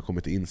saker som jag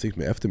kommit till insikt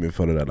med efter min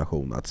förra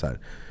relation, att så här,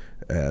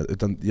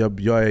 utan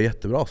jag är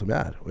jättebra som jag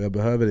är och jag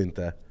behöver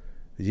inte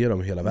ge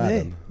dem hela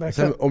världen.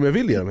 Sen, om jag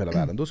vill ge dem hela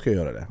världen, då ska jag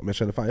göra det. Om jag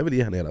känner fan jag vill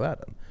ge henne hela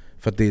världen,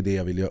 för att det är det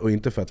jag vill göra, och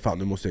inte för att fan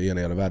nu måste jag ge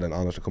henne hela världen,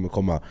 annars kommer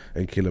komma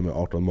en kille med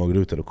 18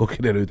 magrutor och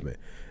konkurrera ut mig.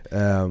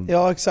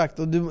 Ja, exakt.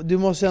 Och du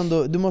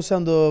måste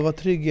ändå vara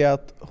trygg i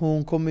att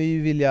hon kommer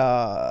ju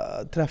vilja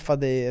träffa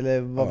dig,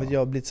 eller vad vet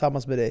jag, bli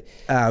tillsammans med dig.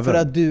 För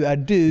att du är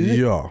du.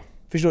 Ja.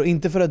 Förstår,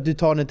 inte för att du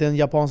tar henne till en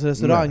japansk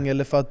restaurang. Nej.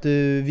 Eller för att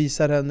du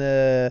visar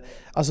henne.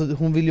 Alltså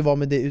hon vill ju vara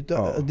med dig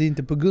det är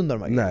inte på grund av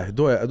de här grejerna.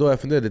 Nej, då är jag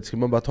funderat lite, ska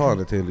man bara ta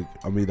henne till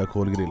Amida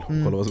kolgrill och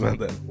kolla vad som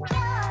händer.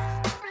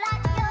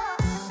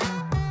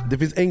 Det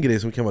finns en grej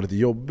som kan vara lite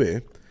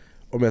jobbig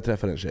om jag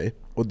träffar en tjej,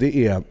 och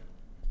det är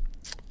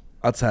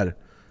att så här,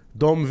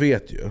 de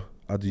vet ju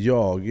att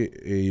jag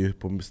är ju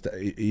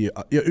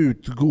jag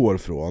utgår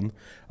från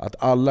att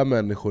alla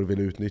människor vill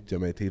utnyttja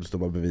mig tills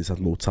de har bevisat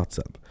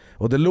motsatsen.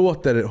 Och det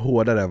låter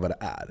hårdare än vad det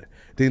är.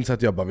 Det är inte så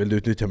att jag bara vill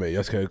utnyttja mig,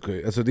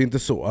 alltså det är inte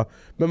så.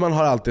 Men man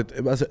har alltid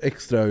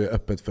extra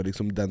öppet för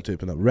liksom den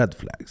typen av red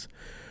flags.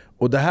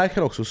 Och det här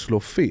kan också slå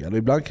fel. Och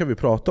ibland kan vi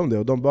prata om det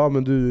och de bara,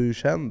 men du är ju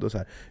känd och så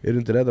här. Är du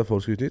inte rädd att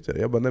folk ska utnyttja det?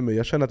 Jag bara, nej, men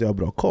jag känner att jag har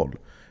bra koll.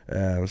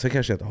 Sen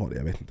kanske jag inte har det,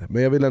 jag vet inte.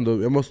 Men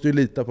jag måste ju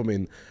lita på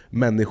min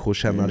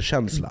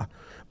människokännarkänsla.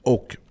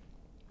 Och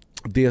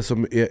det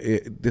som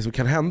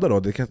kan hända då,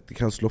 det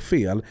kan slå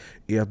fel,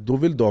 är att då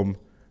vill de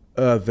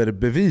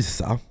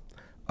överbevisa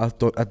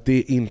att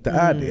det inte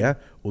är det.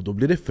 Och då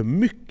blir det för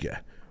mycket.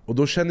 Och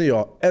då känner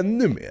jag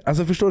ännu mer.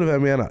 Alltså förstår du vad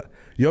jag menar?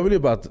 Jag vill ju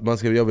bara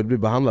att jag vill bli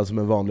behandlad som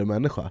en vanlig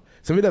människa.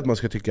 Sen vill jag att man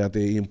ska tycka att det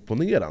är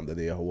imponerande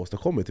det jag har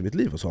åstadkommit i mitt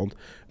liv och sånt.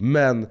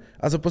 Men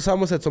alltså på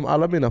samma sätt som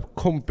alla mina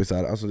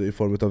kompisar, alltså i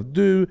form av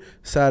du,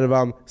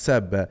 Servan,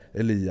 Sebbe,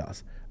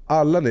 Elias,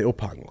 alla ni och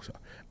Pang också.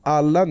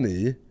 alla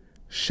ni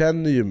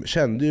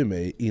kände ju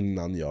mig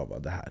innan jag var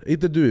det här.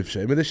 Inte du i och för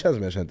sig, men det känns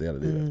som jag känt hela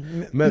livet.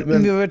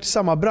 Men vi har varit i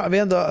samma bransch. Vi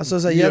har ändå,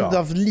 alltså, jag har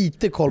haft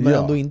lite koll, men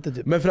ändå inte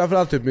typ. Men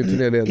framförallt typ min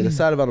turnéledare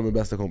Servan och min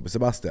bästa kompis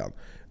Sebastian.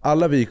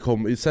 Alla vi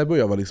kom, Sebbe och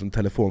jag var liksom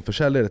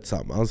telefonförsäljare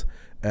tillsammans.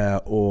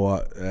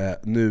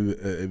 Nu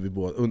är vi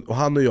båda, och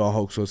han och jag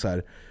har också så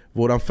här,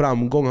 våran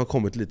framgång har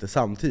kommit lite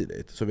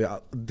samtidigt. Så vi har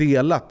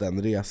delat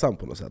den resan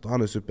på något sätt. Och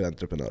han är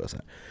superentreprenör och så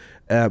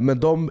här.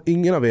 Men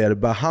ingen av er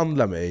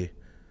behandlar mig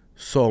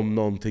som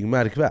någonting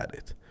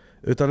märkvärdigt.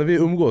 Utan när vi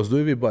umgås, då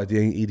är vi bara ett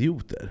gäng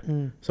idioter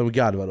som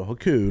garvar och har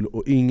kul,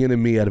 och ingen är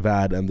mer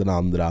värd än den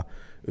andra,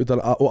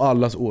 och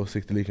allas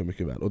åsikter lika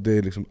mycket väl. Och det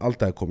är liksom, allt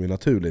det här kommer ju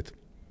naturligt.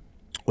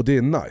 Och det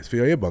är nice, för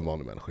jag är bara en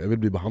vanlig människa. Jag vill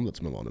bli behandlad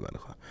som en vanlig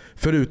människa.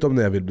 Förutom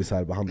när jag vill bli så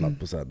här behandlad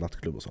på så här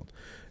nattklubb och sånt.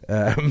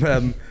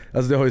 Men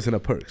alltså det har ju sina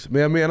perks.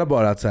 Men jag menar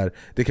bara att så här,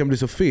 det kan bli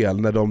så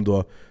fel när de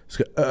då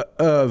ska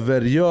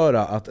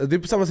övergöra att, det är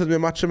på samma sätt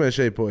med matcher med en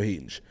tjej på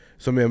Hinge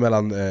som är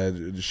mellan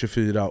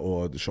 24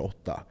 och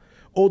 28.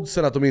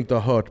 Oddsen att de inte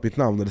har hört mitt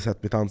namn eller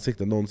sett mitt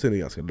ansikte någonsin är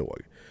ganska låg.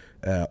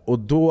 Och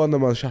då när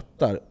man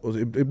chattar, och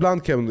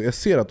ibland kan jag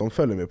ser att de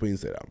följer mig på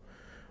Instagram,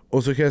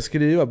 och så kan jag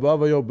skriva,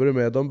 vad jobbar du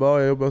med? De bara,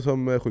 jag jobbar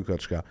som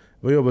sjuksköterska.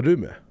 Vad jobbar du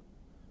med?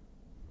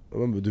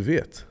 Du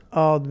vet.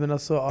 Ja, men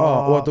alltså,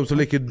 och att de så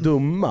lika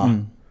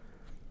dumma.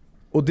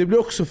 Och det blir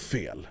också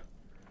fel.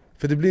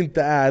 För det blir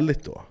inte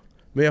ärligt då.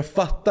 Men jag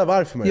fattar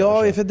varför man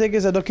gör så. Ja, för jag tänker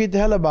så här, de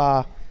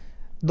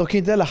kan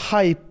inte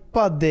heller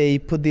hypa dig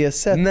på det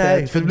sättet.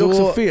 Nej, för det blir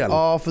också fel.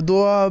 Ja, för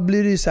då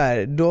blir det ju så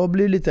här, då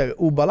blir det lite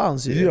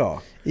obalans ju.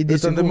 Ja,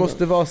 utan det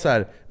måste vara så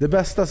här. Det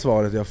bästa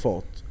svaret jag har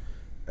fått,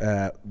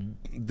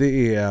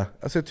 det är,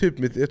 alltså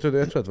typ jag tror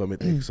att det var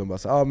mitt ex som bara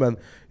sa, men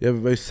jag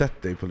har ju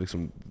sett dig på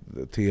liksom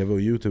TV och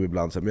YouTube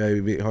ibland,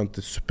 men jag har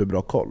inte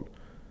superbra koll.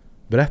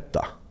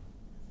 Berätta.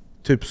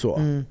 Typ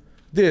så.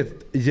 Det är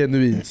ett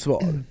genuint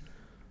svar.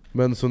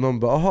 Men så någon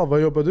bara, aha,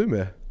 vad jobbar du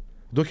med?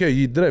 Då kan jag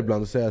jiddra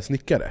ibland och säga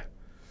snickare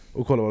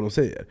och kolla vad de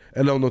säger.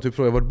 Eller om de typ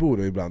frågar vart bor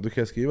du ibland, då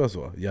kan jag skriva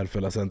så,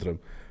 Järfälla centrum,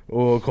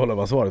 och kolla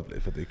vad svaret blir,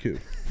 för att det är kul.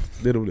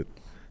 Det är roligt.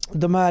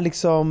 De här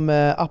liksom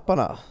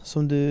apparna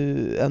som du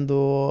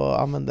ändå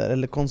använder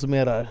eller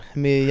konsumerar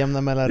med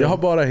jämna mellanrum. Jag har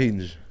bara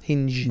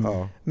Hinge.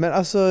 Ja. Men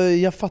alltså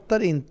jag fattar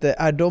inte,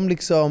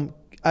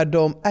 är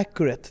de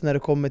accurate när det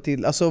kommer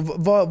till, alltså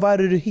vad är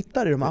det du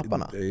hittar i de här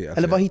apparna?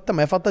 Eller vad hittar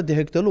man? Jag fattar att det är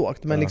högt och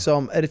lågt, men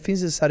liksom,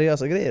 finns det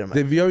seriösa grejer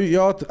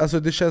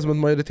med? Det känns som att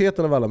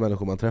majoriteten av alla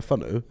människor man träffar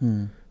nu,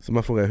 så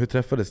man frågar, hur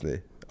träffades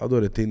ni? Ja, då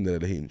är det Tinder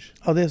eller Hinge.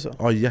 Ja, det är så.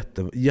 Ja,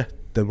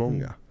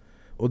 jättemånga.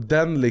 Och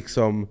den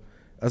liksom,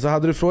 alltså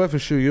hade du frågat för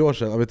 20 år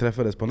sedan om vi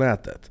träffades på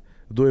nätet,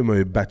 då är man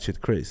ju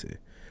batshit crazy.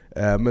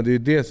 Men det är ju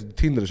det,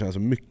 Tinder känns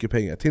som mycket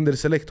pengar. Tinder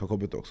Select har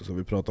kommit också, som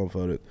vi pratade om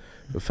förut,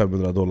 för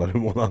 $500 i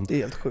månaden. Det är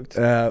helt sjukt.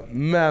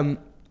 Men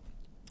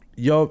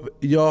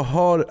jag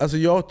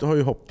har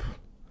ju hopp.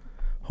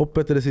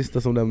 Hoppet är det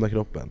sista som lämnar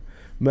kroppen.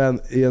 Men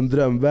i en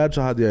drömvärld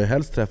så hade jag ju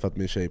helst träffat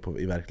min tjej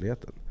i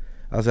verkligheten.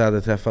 Alltså jag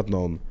hade träffat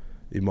någon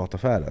i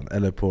mataffären,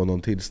 eller på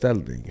någon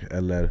tillställning,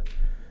 eller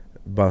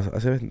bara,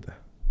 alltså jag vet inte.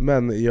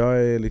 Men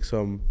jag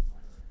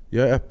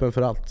är öppen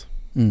för allt.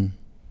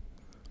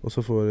 Och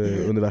så får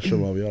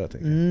universum avgöra,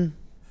 tänker jag.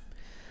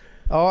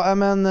 Ja,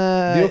 men det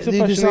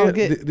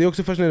är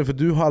också fascinerande, för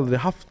du har aldrig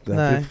haft det.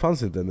 För det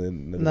fanns inte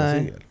när du var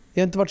singel.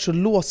 Jag har inte varit så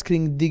låst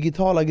kring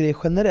digitala grejer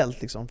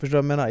generellt liksom. Förstår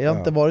du vad jag menar? Jag har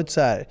inte varit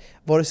så här,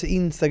 vare sig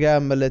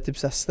Instagram eller typ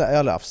så här, jag har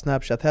aldrig haft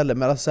Snapchat heller,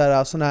 men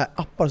alltså såna här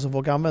appar som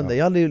folk använder.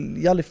 Jag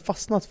har aldrig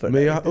fastnat för det.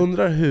 Men jag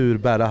undrar hur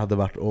Berra hade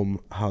varit om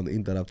han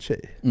inte hade haft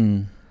tjej.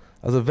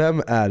 Alltså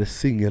vem är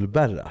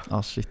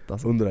singel-Berra? Shit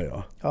alltså. Undrar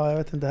jag. Ja, jag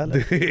vet inte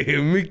heller. Det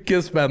är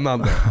mycket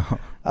spännande.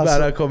 Alltså,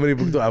 Berra kommer in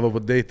på, jag var på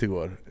dejt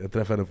igår. Jag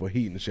träffade henne på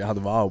Hinge. Jag hade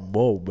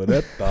wow,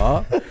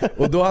 berätta.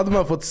 Och då hade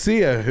man fått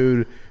se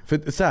hur,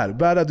 för så här,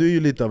 Berra, du är ju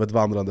lite av ett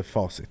vandrande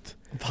facit.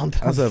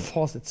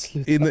 Facit,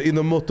 slut.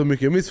 Inom mått och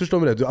mycket. Jag missförstår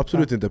mig rätt, du är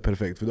absolut inte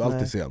perfekt, för du är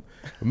alltid sen.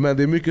 Men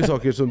det är mycket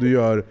saker som du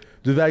gör,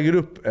 du väger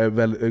upp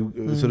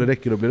så det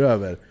räcker och blir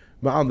över,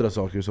 med andra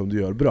saker som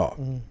du gör bra.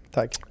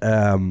 Tack.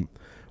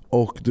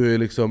 Och du är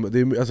liksom,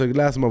 alltså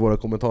läser man våra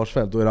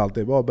kommentarsfält, då är det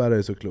alltid bara Berra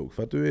är så klok,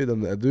 för att du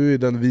är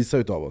den visa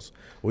utav oss,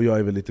 och jag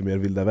är väl lite mer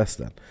vilda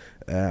västern.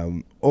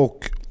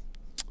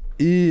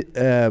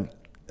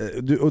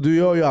 Du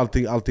gör ju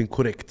allting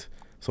korrekt,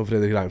 som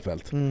Fredrik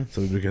Reinfeldt, som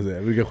vi brukar säga.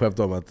 Vi brukar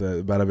skämta om att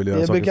Berra vill göra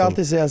jag saker. Jag brukar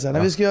alltid säga så här,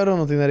 när vi ska göra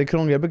någonting när det är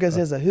krångligt, jag brukar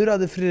säga så här, hur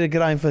hade Fredrik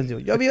Reinfeldt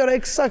gjort? Jag vill göra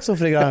exakt som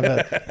Fredrik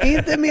Reinfeldt.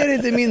 Inte mer,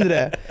 inte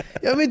mindre.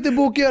 Jag vill inte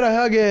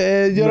bokgöra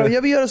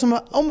jag vill göra som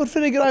om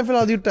Fredrik Reinfeldt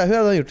hade gjort det. Hur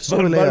hade han gjort?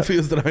 Varför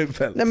just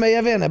Reinfeldt? Nej, men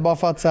jag vet inte, bara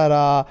för att så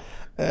här,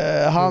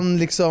 han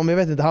liksom, jag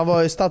vet inte, han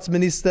var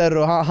statsminister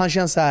och han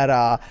känns så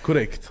här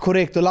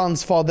korrekt och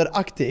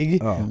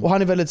landsfaderaktig. Och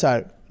han är väldigt så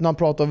här, när han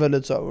pratar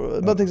väldigt så.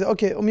 Jag tänkte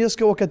okej, om jag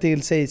ska åka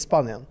till, säg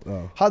Spanien.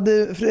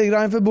 Hade Fredrik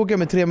Reinfeldt bokat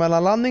med 3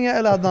 mellanlandningar,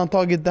 eller hade han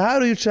tagit det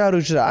här och gjort så här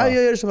och så där?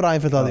 Jag gör det som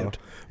Reinfeldt hade gjort.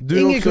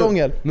 Ingen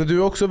krångel. Men du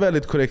är också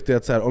väldigt korrekt i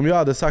att så här, om jag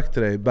hade sagt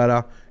till dig,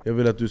 Berra, jag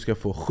vill att du ska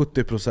få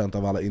 70%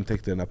 av alla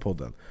intäkter i den här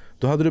podden,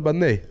 då hade du bara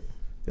nej.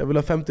 Jag vill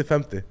ha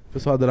 50-50, för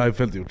så hade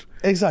Reinfeldt gjort.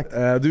 Exakt.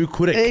 Du är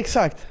korrekt.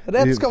 Exakt,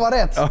 rätt ska vara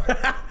rätt.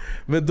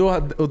 Men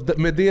då, och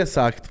med det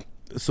sagt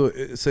så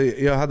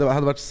jag hade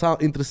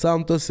varit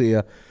intressant att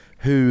se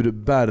hur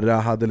Berra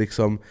hade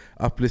liksom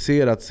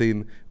applicerat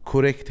sin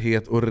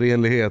korrekthet och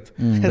renlighet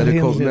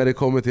när det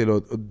kommer till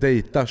att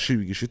dejta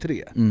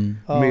 2023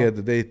 med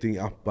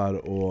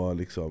dejtingappar och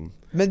liksom.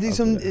 Men det är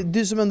som,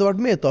 du som ändå varit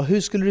med då,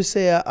 hur skulle du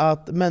säga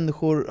att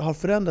människor har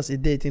förändrats i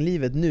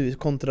dejtinglivet nu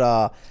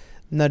kontra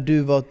när du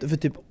var för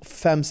typ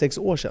 5-6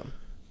 år sedan?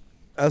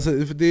 Alltså,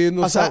 det är,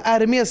 är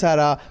det mer så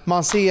här man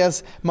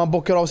ses, man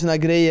bockar av sina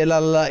grejer,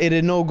 lalala, är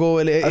det no-go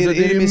eller alltså,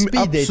 är det mer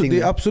speed dating?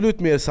 Det är absolut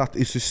mer satt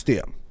i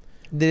system.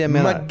 Det är det jag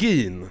menar.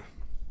 Magin,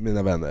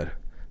 mina vänner,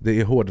 det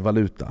är hård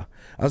valuta.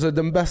 Alltså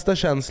den bästa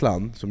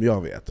känslan som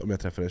jag vet om jag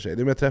träffar en tjej, det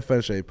är om jag träffar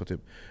en tjej på typ,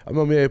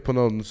 om jag är på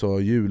någon så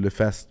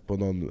julfest på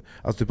någon,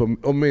 alltså typ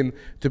om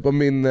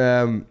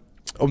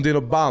det är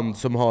något band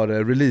som har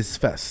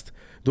releasefest,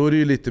 då är det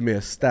ju lite mer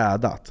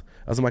städat.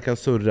 Alltså man kan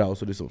surra och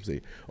så liksom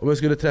sig. Om jag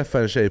skulle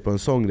träffa en tjej på en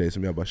sån grej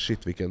som jag bara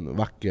shit vilken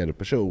vacker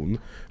person,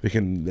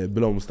 vilken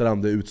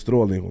blomstrande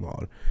utstrålning hon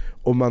har.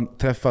 Om man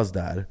träffas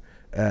där,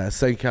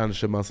 sen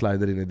kanske man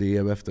slider in i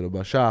DM efter och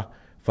bara tja,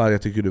 fan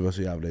jag tycker du var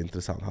så jävla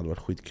intressant, hade varit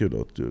skitkul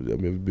och jag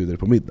bjuder dig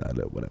på middag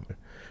eller whatever.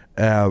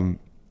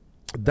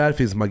 Där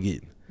finns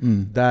magin.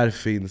 Där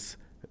finns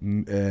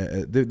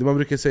man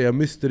brukar säga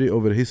mystery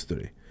over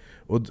history.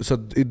 Och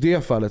så i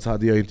det fallet så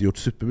hade jag inte gjort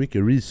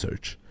supermycket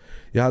research.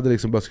 Jag hade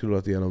liksom bara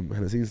scrollat igenom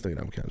hennes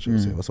Instagram kanske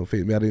och se vad som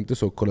finns. Men jag hade inte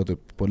så kollat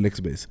upp på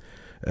Lexbase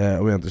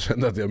om jag inte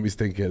kände att jag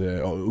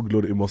misstänker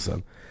ugglor i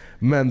mossen.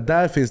 Men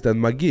där finns det en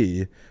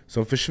magi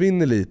som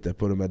försvinner lite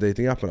på de här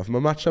datingapparna. För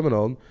man matchar med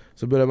någon,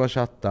 så börjar man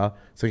chatta,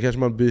 sen kanske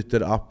man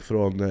byter app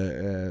från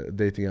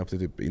datingapp till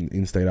typ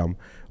Instagram,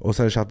 och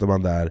sen chattar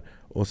man där.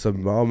 Och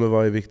sen men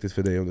vad är viktigt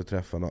för dig om du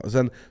träffar någon? Och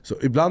sen, så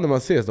ibland när man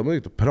ses, de har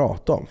inte att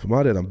prata om, för man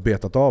har redan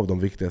betat av de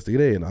viktigaste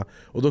grejerna.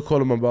 Och då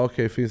kollar man bara,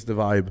 okej, finns det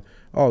vibe?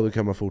 Ja, då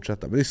kan man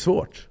fortsätta. Men det är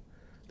svårt.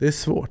 Det är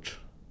svårt,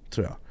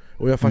 tror jag.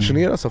 Och jag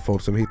fascineras av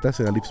folk som hittar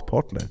sina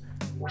livspartner.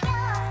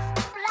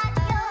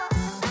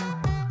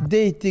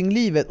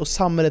 Datinglivet och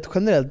samhället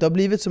generellt, det har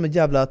blivit som ett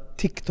jävla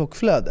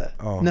TikTok-flöde.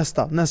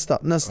 Nästa.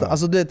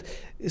 Alltså det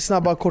är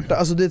snabba, korta,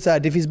 alltså det är så här,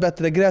 det finns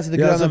bättre gräs, det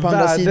gröna på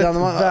andra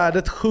sidan.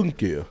 Värdet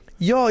sjunker ju.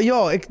 Ja,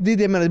 det är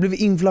det jag menar, det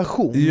blir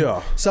inflation.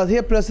 Så att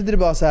helt plötsligt är det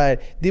bara så här,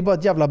 det är bara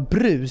ett jävla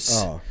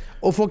brus.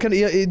 Och folk kan,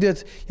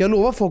 jag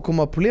lovar folk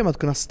kommer ha problem att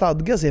kunna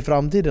stadga sig i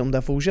framtiden om det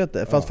här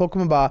fortsätter. För att folk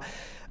kommer bara,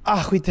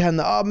 skit i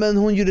henne, men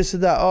hon gjorde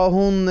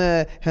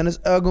sådär,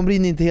 hennes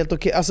ögonbryn är inte helt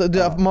okej. Alltså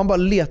man bara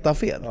letar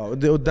fel.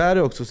 Och där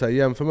är också så här,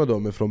 jämför man då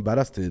med från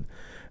Berras tid.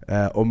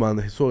 Om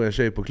man såg en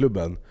tjej på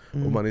klubben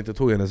och man inte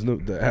tog hennes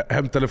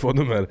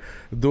hemtelefonnummer,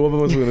 då var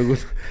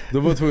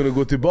man tvungen att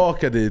gå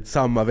tillbaka dit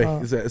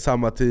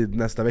samma tid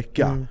nästa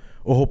vecka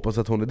och hoppas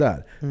att hon är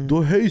där.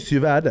 Då höjs ju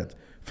värdet.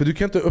 För du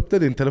kan inte öppna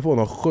din telefon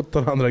och ha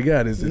 17 andra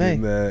gärnis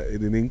i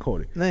din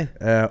inkorg.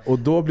 Och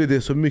då blir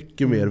det så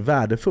mycket mer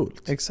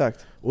värdefullt.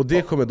 Exakt. Och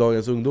det kommer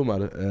dagens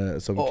ungdomar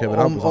som Kevin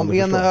Hampus om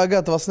ena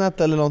ögat var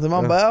snett eller någonting,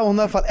 man bara, hon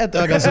har fått ett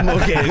öga som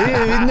okej,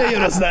 vi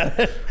nöjer oss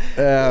där.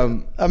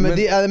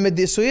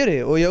 Men så är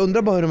det. Och jag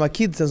undrar bara hur de här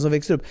kidsen som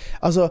växer upp,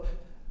 alltså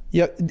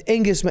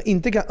en grej som jag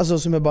inte kan, alltså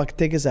som jag bara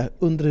tänker så här,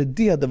 undrar hur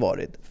det hade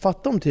varit.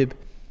 Fatta om typ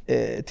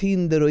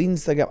Tinder och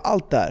Instagram,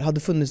 allt där hade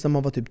funnits när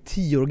man var typ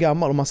 10 år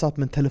gammal och man satt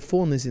med en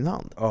telefon i sin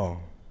hand.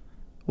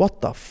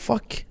 What the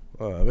fuck?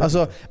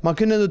 Alltså, man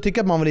kunde ändå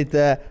tycka att man var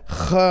lite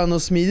skön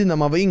och smidig när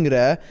man var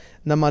yngre,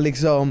 när man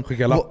liksom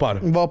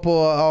var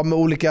på med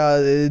olika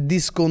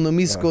diskon och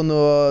miskon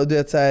och du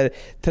vet, så här,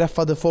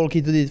 träffade folk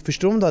hit och dit.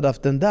 Förstår du om du hade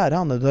haft den där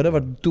handen, du hade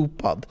varit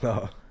dopad.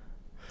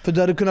 För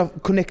du hade kunnat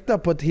connecta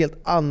på ett helt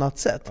annat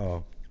sätt.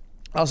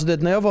 Alltså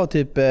det, när jag var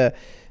typ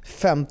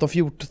 15,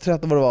 14,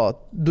 13 vad det var,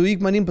 då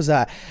gick man in på så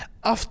här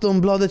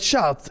Aftonbladet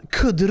chatt,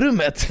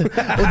 kuddrummet.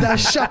 Och där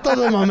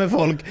chattade man med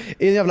folk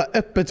i en jävla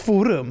öppet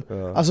forum.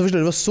 Alltså förstår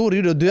du, det var så det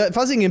gjorde. Det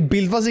fanns ingen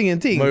bild, fanns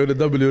ingenting. Man gjorde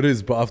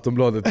W-riz på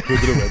Aftonbladet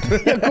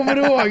kuddrummet. Jag kommer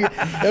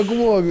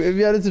ihåg,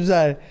 vi hade typ så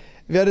här,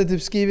 vi hade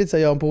typ skrivit så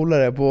här, jag och en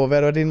polare på, vi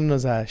hade varit inne i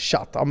någon så här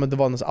chatt, men det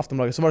var någon så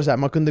Aftonbladet, så var det så här,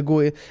 man kunde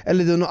gå i,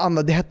 eller det var något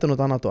annat, det hette något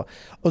annat då.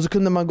 Och så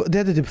kunde man gå, det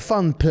hette typ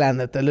Fun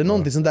Planet eller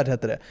någonting sånt där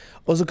hette det.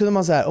 Och så kunde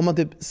man så här, om man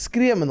typ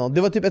skrev med någon,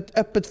 det var typ ett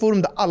öppet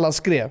forum där alla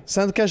skrev.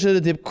 Sen kanske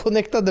det typ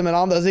connectade med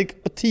andra, så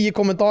gick 10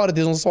 kommentarer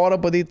till som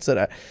svarade på ditt så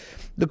där.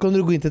 Då kunde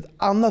du gå in till ett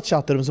annat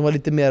chattrum som var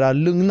lite mer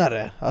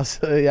lugnare.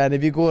 Alltså,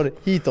 vi går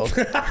hitåt.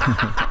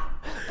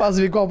 Fast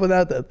vi går på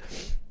nätet.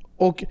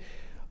 Och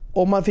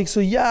om man fick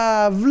så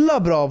jävla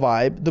bra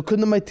vibe, då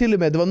kunde man till och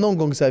med, det var någon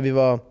gång så här, vi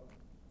var,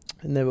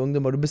 när vi var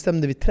ungdomar, då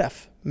bestämde vi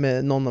träff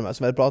med någon av dem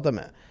som vi hade pratat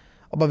med.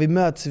 Och bara, vi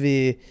möts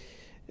vid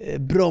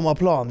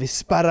Brommaplan, vid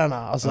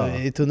spärrarna, alltså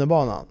i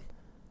tunnelbanan.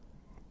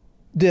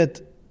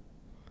 Det,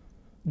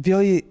 vi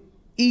har ju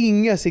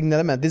inga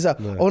signalement. Det är så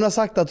här, och hon har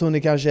sagt att hon är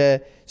kanske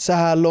så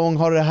här lång,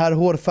 har det här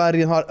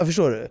hårfärgen,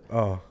 förstår du?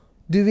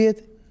 Du vet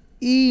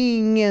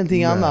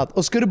ingenting annat.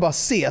 Och ska du bara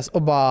ses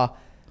och bara,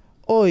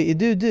 oj,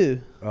 är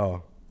du?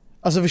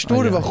 Alltså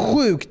förstår du vad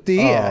sjukt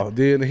det är? Ja,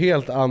 det är en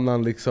helt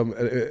annan liksom,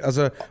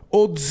 alltså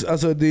odds,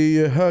 alltså det är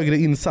ju högre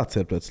insats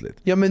helt plötsligt.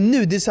 Ja men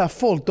nu, det är så här,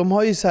 folk, de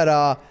har ju så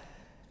här.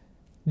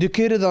 Du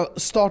kan ju redan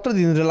starta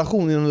din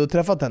relation innan du har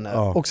träffat henne.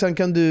 Och sen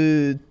kan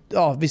du,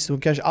 visst,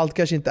 allt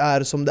kanske inte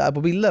är som det är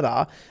på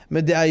bilderna,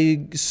 men det är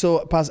ju så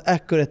pass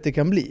accurate det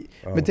kan bli.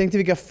 Men tänk dig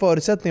vilka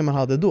förutsättningar man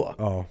hade då.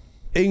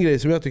 En grej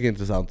som jag tycker är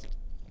intressant.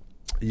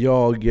 Jag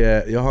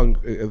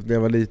har, när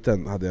jag var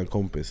liten hade jag en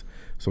kompis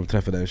som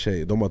träffade en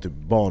tjej. De har typ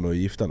barn och är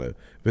gifta nu.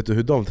 Vet du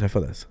hur de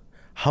träffades?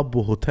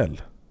 Habbo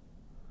Hotel.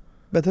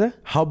 Vet du det?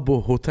 Habbo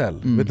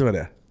Hotel, vet du vad det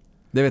är?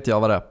 Det vet jag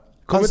vad det är.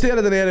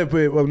 Kommentera där nere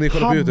på, om ni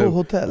kollar på YouTube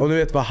Hotel. om ni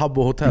vet vad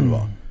Habbo Hotel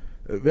var.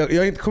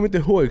 Jag kommer inte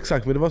ihåg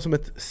exakt, men det var som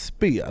ett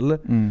spel.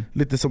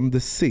 Lite som The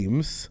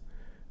Sims.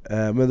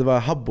 Men det var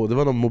Habbo, det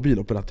var någon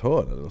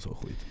mobiloperatör eller så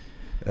skit.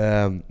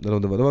 Det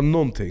var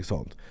någonting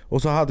sånt.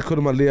 Och så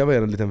kunde man leva i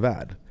en liten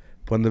värld.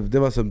 Det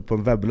var som på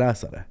en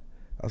webbläsare.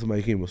 Alltså man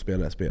gick in och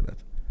spelade det här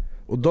spelet.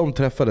 Och de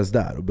träffades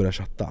där och började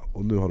chatta.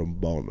 Och nu har de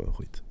barn och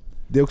skit.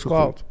 Det är också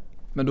sjukt.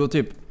 Men då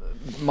typ,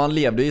 man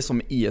levde ju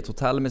som i ett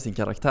hotell med sin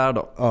karaktär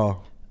då.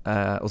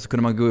 Och så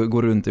kunde man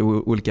gå runt i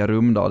olika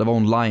rum då. Det var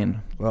online.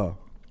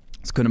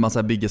 Så kunde man så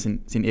här bygga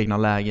sin egna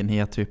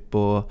lägenhet typ.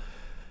 Och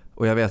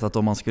jag vet att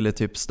om man skulle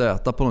typ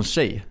stöta på någon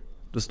tjej,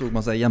 då stod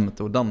man så här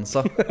jämte och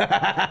dansa.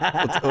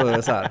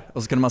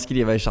 och så kunde man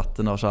skriva i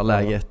chatten och så här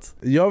läget.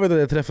 Jag vet att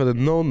jag träffade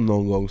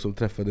någon gång som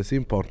träffade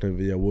sin partner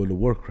via World of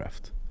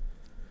Warcraft.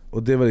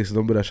 Och det var liksom,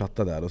 de började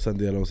chatta där och sen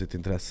delade de sitt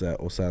intresse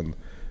och sen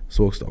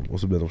sågs de och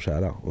så blev de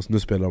kära. Och nu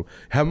spelar de,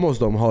 hemma hos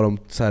dem har de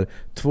så här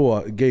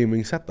 2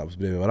 gaming setups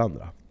bredvid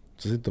varandra.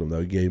 Så sitter de där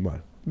och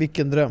gamar.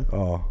 Vilken dröm.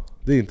 Ja,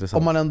 det är intressant.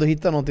 Om man ändå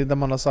hittar någonting där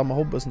man har samma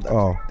hobby och sånt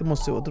där. Det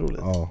måste ju vara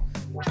otroligt.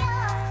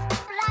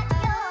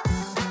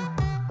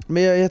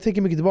 Men jag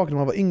tänker mycket tillbaka när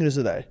man var yngre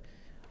så där.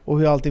 Och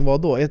hur allting var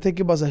då. Jag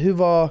tänker bara så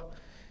här,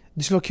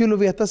 det skulle vara kul att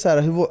veta så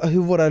här,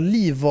 hur våra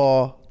liv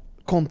var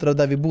kontra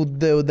där vi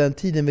bodde och den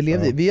tiden vi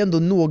levde i. Vi är ändå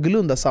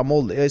någorlunda samma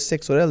ålder. Jag är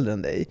 6 år äldre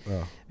än dig.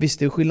 Visst,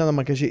 det är skillnad när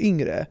man kanske är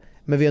yngre.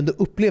 Men vi har ändå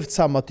upplevt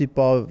samma typ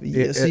av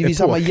vi är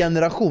samma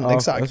generation,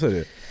 exakt.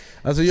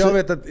 Alltså jag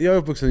vet att jag är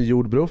uppvuxen i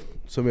Jordbro,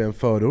 som är en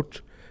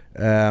förort.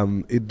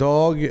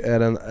 Idag är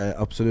den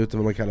absolut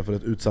vad man kallar för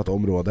ett utsatt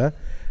område.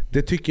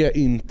 Det tycker jag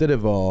inte det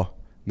var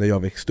när jag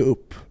växte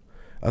upp.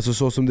 Alltså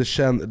så som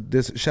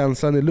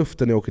känslan i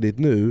luften när jag åker dit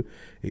nu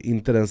är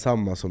inte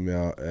densamma som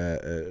jag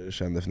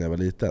kände för när jag var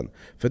liten.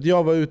 För att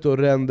jag var ute och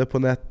rände på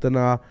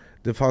nätterna.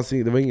 Det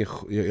var ingen,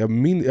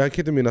 jag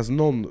kan inte minnas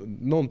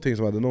någonting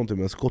som hade någonting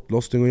med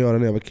skottlossning att göra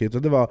när jag var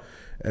kid. Det var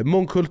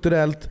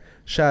mångkulturellt,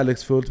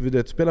 kärleksfullt.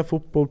 Vi spelade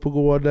fotboll på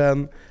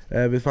gården.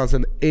 Det fanns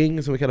en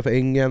äng som vi kallar för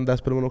ängen. Där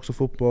spelade man också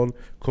fotboll.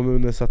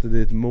 Kommunen satte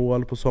dit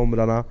mål på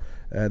somrarna.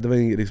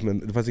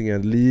 Det fanns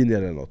ingen linje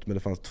eller något, men det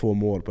fanns 2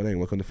 mål på en äng.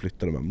 Man kunde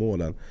flytta de här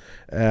målen.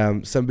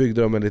 Sen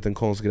byggde de en liten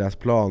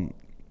konstgräsplan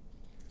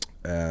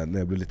när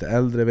jag blev lite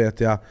äldre, vet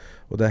jag.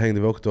 Och där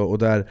hängde vi också. Och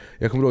där,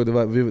 jag kommer ihåg,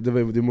 det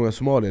var många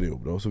somalier i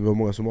Jordbro. Så vi var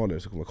många somalier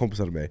som var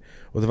kompisar med mig.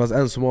 Och det fanns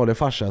en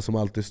somalierfarsa som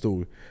alltid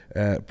stod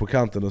på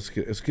kanten och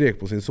skrek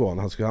på sin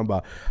son. Han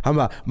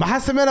bara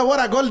Mahasemena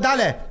wara gol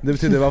dale. Det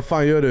betyder, vad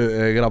fan gör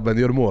du grabben,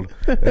 gör mål.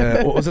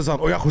 Och sen sa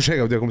han, jag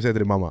kommer säga till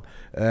din mamma.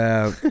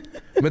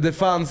 Men det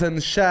fanns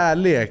en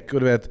kärlek. Och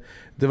du vet,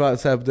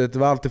 det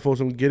var alltid folk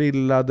som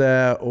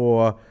grillade.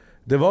 Och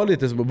det var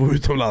lite som att bo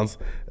utomlands.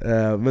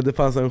 Men det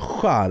fanns en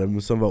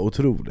charm som var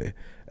otrolig,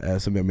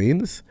 som jag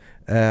minns.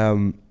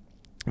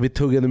 Vi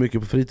tuggade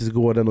mycket på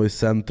fritidsgården och i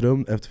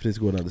centrum efter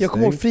fritidsgården hade stängt. Jag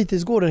kommer ihåg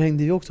fritidsgården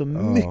hängde vi också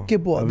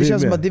mycket på. Det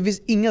känns som att det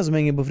finns inga som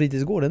hänger på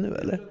fritidsgården nu,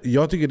 eller?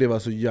 Jag tycker det var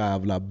så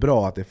jävla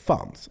bra att det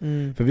fanns.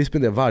 För vi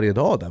spenderade varje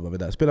dag där, var vi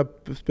där.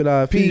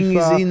 Spela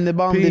FIFA,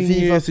 innebandy,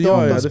 FIFA,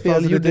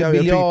 dataspel, gjorde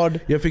biljard.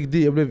 Jag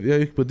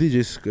gick på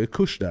DJs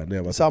kurs där när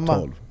jag var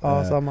 12.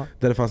 Ja, samma.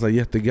 Där det fanns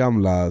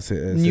jättegamla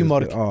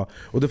Newmark.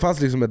 Och det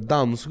fanns liksom ett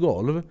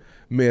dansgolv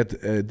med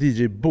ett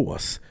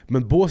DJ-bås.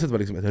 Men båset var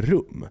liksom ett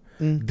rum.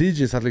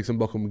 DJ satt liksom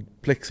bakom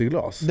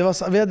plexiglas.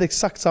 Vi hade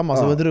exakt samma,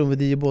 så det var ett rum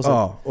vid DJ-båset.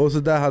 Ja, och så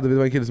där hade vi, det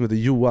var en kille som hette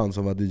Johan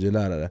som var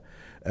DJ-lärare.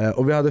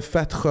 Och vi hade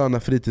fett sköna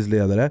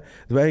fritidsledare.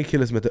 Det var en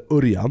kille som hette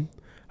Örjan.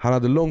 Han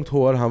hade långt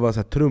hår, han var så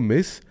här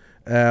trummis.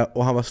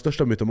 Och han var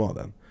största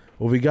mytomanen.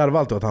 Och vi garvade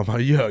alltid att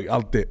han ljög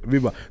alltid. Vi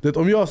bara,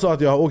 om jag sa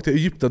att jag åkte till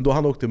Egypten, då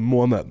han åkte till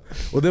månen.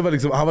 Och det var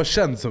liksom, han var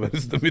känd som en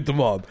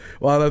mytoman.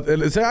 Och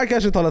så jag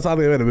kanske talar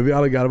sanning, jag vet inte, men vi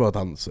alla garvade åt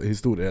hans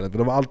historia. För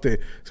de var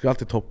skulle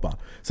alltid toppa.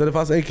 Så det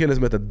fanns en kille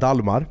som hette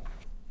Dalmar.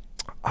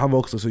 Han var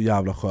också så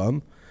jävla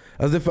skön.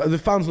 Alltså det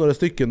fanns några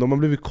stycken, man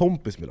blev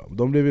kompis med dem.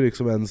 De blev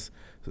liksom ens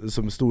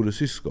som stora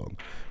syskon.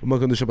 Och man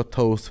kunde köpa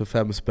toast för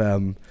 5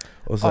 spänn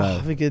och så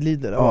här. Vilket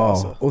lider.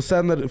 Alltså. Och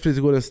sen när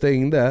fritidsgården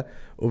stängde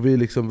och vi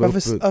liksom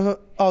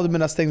var du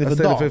menar stängde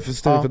för dagen?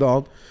 För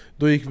dagen.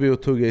 Då gick vi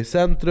och tuggade i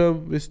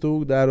centrum. Vi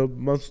stod där och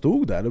man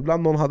stod där.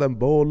 Ibland någon hade en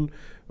boll.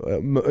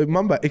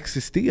 Man bara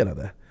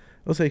existerade.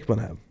 Och så gick man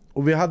hem.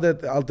 Och vi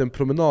hade alltid en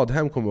promenad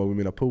hem, kommer jag ihåg, med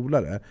mina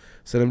polare.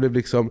 Så den blev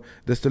liksom,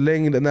 desto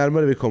längre,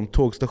 närmare vi kom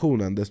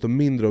tågstationen, desto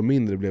mindre och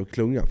mindre blev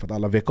klungan. För att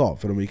alla vek av,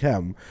 för de gick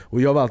hem.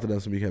 Och jag var alltid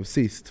den som gick hem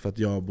sist, för att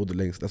jag bodde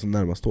längst, alltså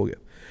närmast tåget.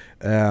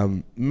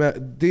 Men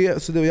jag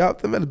har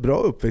haft en väldigt bra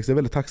uppväxt, jag är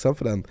väldigt tacksam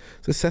för den. Så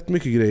jag har sett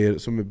mycket grejer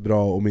som är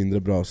bra och mindre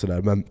bra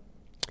sådär. Men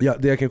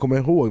det jag kan komma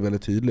ihåg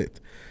väldigt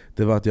tydligt,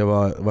 det var att jag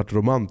varit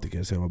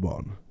romantiker sedan jag var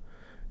barn.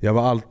 Jag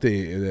var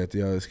alltid,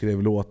 jag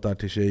skrev låtar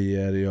till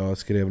tjejer, jag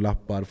skrev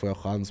lappar, får jag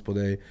chans på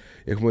dig.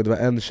 Jag kommer ihåg, det var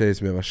en tjej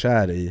som jag var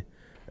kär i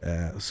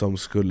som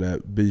skulle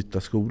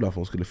byta skola för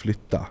hon skulle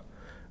flytta.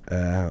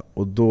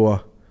 Och då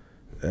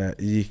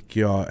gick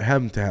jag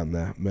hem till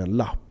henne med en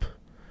lapp.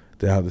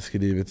 Det jag hade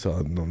skrivit så,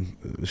 någon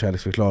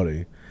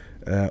kärleksförklaring.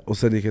 Och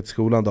sen gick jag till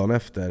skolan dagen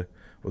efter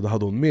och då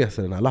hade hon med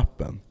sig den här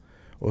lappen.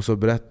 Och så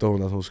berättade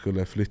hon att hon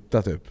skulle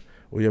flytta typ.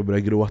 Och jag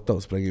började gråta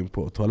och sprang in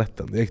på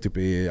toaletten. Jag gick typ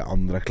i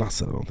andra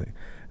klass eller någonting.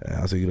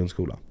 Alltså i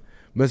grundskolan.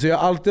 Men så jag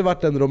har alltid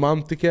varit en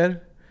romantiker.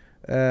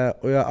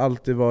 Och jag har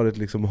alltid varit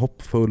liksom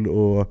hoppfull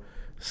och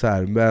så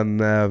här. Men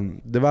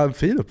det var en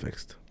fin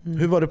uppväxt.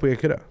 Hur var det på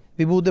Ekerö?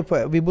 Vi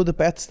bodde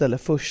på ett ställe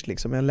först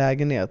liksom, i en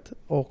lägenhet.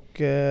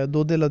 Och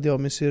då delade jag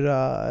med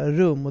syrra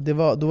rum. Och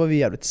då var vi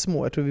jävligt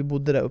små. Jag tror vi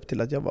bodde där upp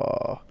till att jag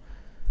var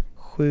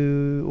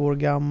 7 år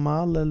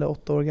gammal. Eller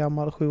 8 år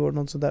gammal, 7 år,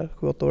 något sådär,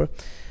 7-8 år.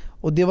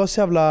 Och det var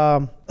så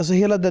jävla, alltså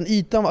hela den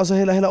ytan, alltså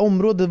hela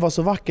området var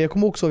så vackert. Jag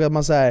kommer också ihåg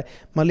att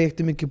man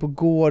lekte mycket på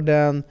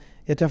gården.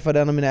 Jag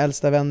träffade en av mina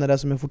äldsta vänner där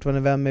som jag fortfarande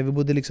är vän med. Vi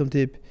bodde liksom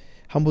typ,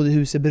 han bodde i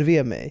huset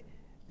bredvid mig.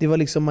 Det var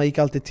liksom, man gick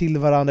alltid till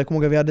varandra. Jag kommer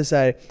ihåg att vi hade så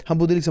här, han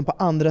bodde liksom på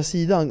andra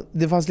sidan.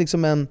 Det fanns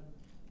liksom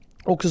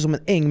också som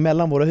en äng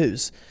mellan våra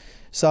hus.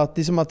 Så att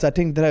det är som att så här,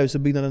 tänk det här huset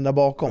och byggnaden där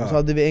bakom. Så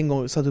hade vi en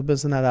gång satt upp en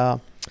sån här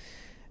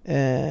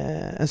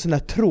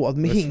tråd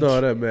med hink.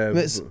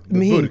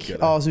 Med hink. Eller?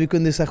 Ja, så vi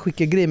kunde så här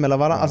skicka grejer mellan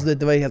varandra. Ja. Alltså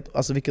det var helt,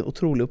 alltså vilken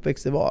otrolig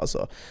uppväxt det var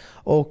alltså.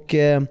 Och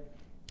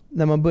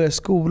när man började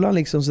skolan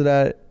liksom så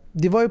där,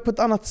 det var ju på ett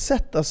annat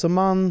sätt alltså,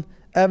 man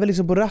även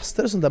liksom på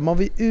raster och sånt där, man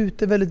var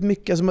ute väldigt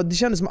mycket, alltså det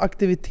kändes som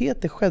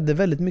aktiviteter skedde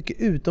väldigt mycket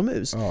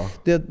utomhus. Ja.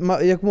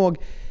 Jag kommer ihåg,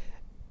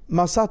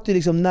 man satt ju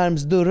liksom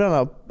närmst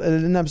dörrarna, eller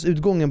närmst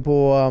utgången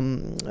på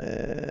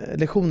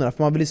lektionerna,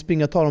 för man ville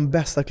springa och ta de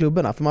bästa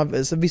klubborna. För man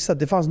visste att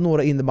det fanns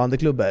några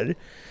innebandyklubbar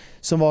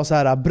som var så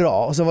här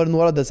bra, och så var det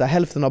några där så här,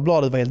 hälften av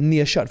bladet var helt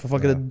nedkört för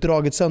folk hade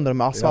dragit sönder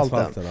med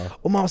asfalten.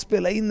 Och man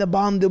spelade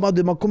innebandy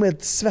och man kom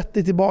helt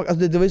svettig tillbaka.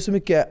 Alltså det var ju så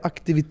mycket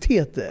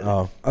aktiviteter.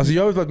 Ja. Alltså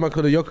jag vet att man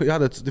kunde,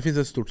 det finns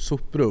ett stort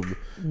soprum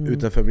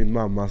utanför min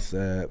mammas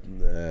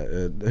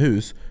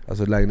hus,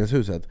 alltså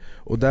lägenhetshuset,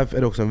 och där är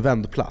det också en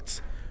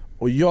vändplats.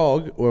 Och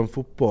jag och en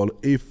fotboll,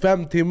 i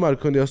 5 timmar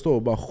kunde jag stå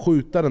och bara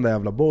skjuta den där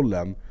jävla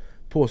bollen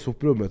på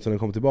soprummet så den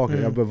kom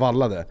tillbaka. Jag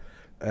bevallade.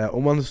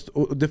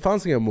 Och det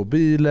fanns inga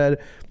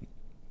mobiler.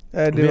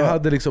 Vi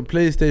hade liksom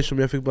PlayStation, som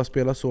jag fick bara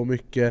spela så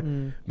mycket.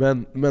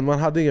 Men man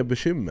hade inga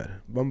bekymmer.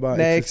 Man bara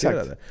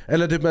existerade. Exakt.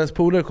 Eller typ ens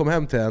polare kom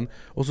hem till en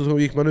och så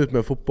gick man ut med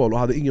en fotboll och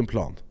hade ingen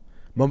plan.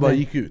 Man bara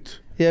gick ut.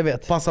 Jag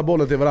vet. Passa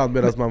bollen till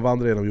varandra medan man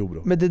vandrar genom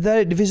jordbro. Men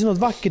det finns ju något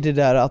vackert i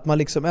det där, att man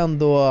liksom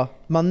ändå,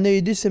 man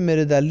nöjde sig med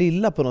det där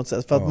lilla på något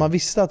sätt. För att man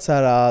visste att så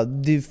här,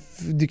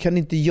 du kan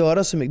inte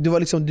göra så mycket.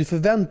 Du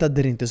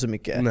förväntade dig inte så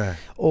mycket. Nej.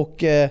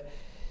 Och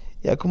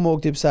jag kommer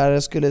ihåg typ så här,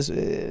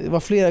 det var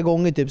flera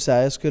gånger typ så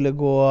här, jag skulle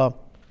gå,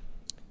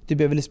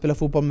 typ jag ville spela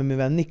fotboll med min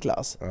vän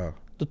Niklas.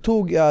 Då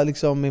tog jag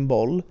liksom min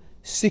boll,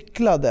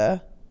 cyklade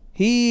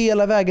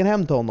hela vägen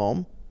hem till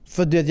honom.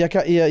 För du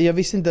vet, jag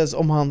visste inte ens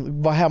om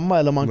han var hemma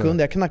eller om han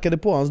kunde. Jag knackade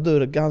på hans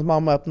dörr, hans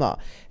mamma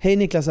öppnade. Hej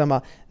Niklas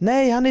hemma.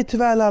 Nej, han är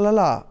tyvärr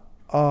lalala.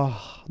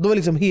 Då var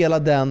liksom hela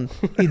den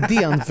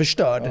idén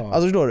förstörd.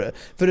 Alltså förstår du?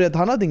 För du vet,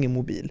 han hade ingen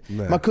mobil.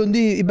 Nej. Man kunde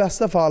i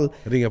bästa fall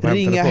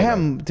ringa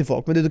hem till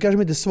folk. Men då kanske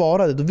de inte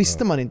svarade. Då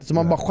visste man inte. Så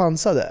man bara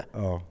chansade.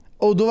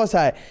 Och då var så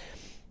här.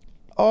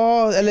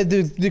 Eller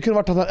det kunde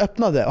varit att han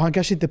öppnade och han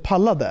kanske inte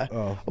pallade.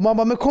 Och man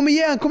bara, men kom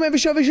igen, vi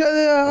kör.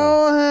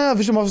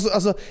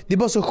 Alltså, det är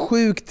bara så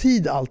sjuk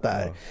tid allt det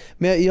här.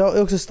 Men jag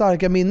har också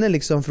starka minnen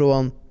liksom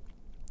från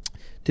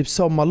typ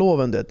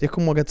sommarloven. Jag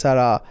kommer ihåg att så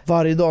här,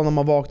 varje dag när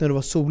man vaknade och det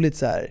var soligt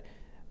så här,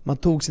 man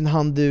tog sin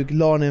handduk,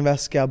 la ner en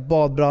väska,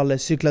 badbrallor,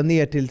 cyklade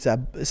ner till så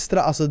här,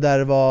 alltså där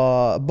det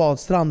var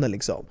badstranden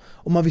liksom.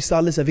 Och man visste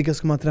aldrig så här, vilka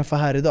ska man träffa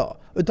här idag.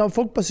 Utan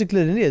folk bara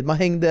cyklade ner. Man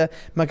hängde,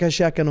 man kan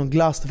käka någon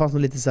glass, det fanns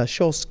någon liten så här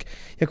kiosk.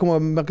 Jag kommer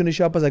ihåg, man kunde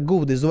köpa så här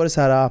godis. Då var det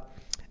så här,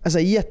 en så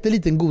här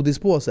jätteliten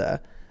godispåse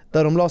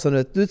där de la så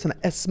här, du vet såna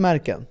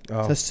S-märken. Så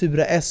här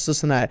sura S och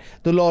sån här.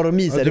 Då la de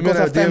i sig. Det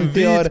kostar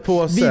 50 öre.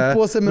 Vit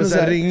påse med så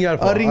här ringar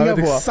på. Ringar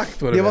på.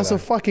 Exakt vad det var så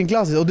fucking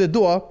klassiskt. Och det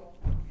då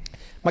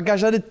man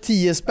kanske hade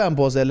 10 spänn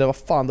på sig, eller vad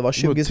fan det var,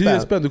 20 spänn. 10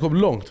 spänn, du kom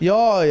långt.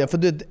 Ja, för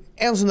du vet,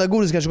 en sån där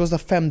godis kanske kostar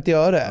 50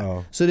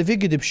 öre. Så det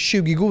fick ju typ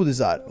 20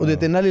 godisar. Och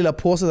den här lilla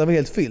påsen där var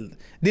helt fylld.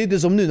 Det är inte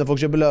som nu när folk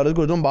köper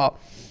lördagsgodis, de bara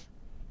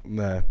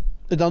nej.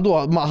 Utan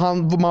då,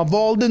 man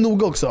valde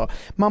nog också.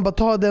 Man bara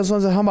tar den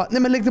sån, han bara,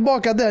 nej men lägg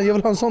tillbaka den, jag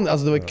vill ha en sån.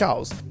 Alltså det var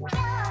kaos.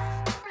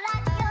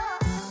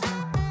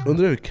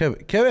 Undrar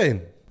hur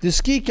Kevin? Du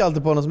skriker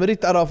alltid på honom som är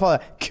riktigt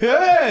arafare.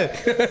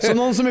 Som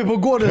någon som är på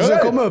gården som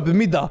kommer upp i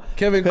middag.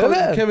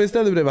 Kevin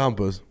ställer bredvid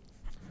Hampus.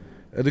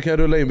 Du kan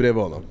rulla in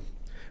bredvid honom.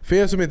 För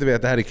er som inte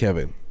vet, det här är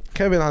Kevin.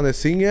 Kevin, han är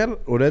singel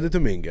och ready to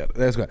mingle.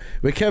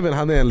 Men Kevin,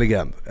 han är en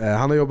legend.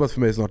 Han har jobbat för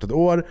mig snart ett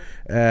år.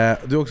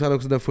 Han är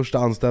också den första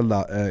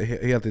anställda,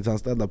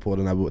 heltidsanställda på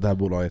det här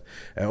bolaget.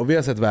 Och vi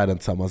har sett världen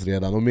tillsammans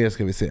redan, och mer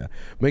ska vi se.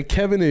 Men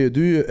Kevin,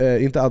 du är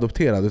inte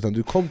adopterad, utan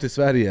du kom till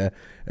Sverige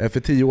för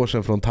 10 år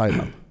sedan från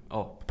Thailand.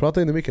 Ja.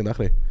 Prata in i micken,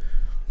 Dakhli.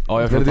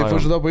 Ja, jag är det din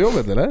första dag på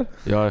jobbet, eller?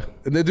 Ja.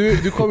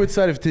 Du kom till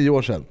Sverige för 10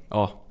 år sedan.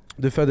 Ja.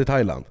 Du är född i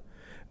Thailand.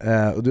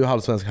 Och du är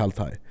halvsvensk,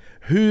 halvthai.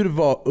 Hur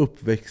var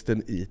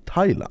uppväxten i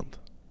Thailand?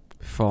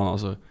 Fan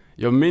alltså.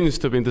 Jag minns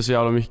typ inte så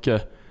jävla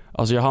mycket.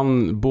 Alltså jag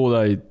hann bo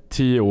där i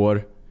 10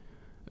 år.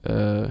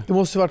 Det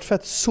måste varit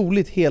fett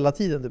soligt hela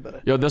tiden typ,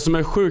 eller? Ja, det som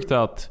är sjukt är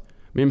att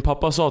min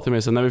pappa sa till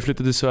mig så när vi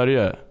flyttade till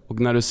Sverige, och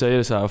när du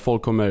säger så här,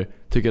 folk kommer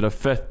tycka det är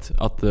fett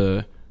att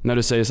när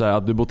du säger så här,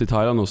 att du bott i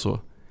Thailand och så.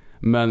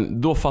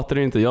 Men då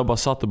fattade jag inte. Jag bara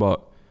satt och bara,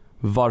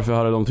 varför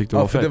hade de tyckt det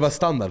var för fett? Det var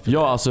standard för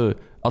ja, alltså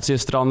att se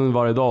stranden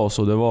varje dag och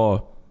så, det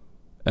var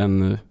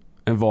en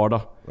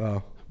vardag.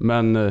 Ja.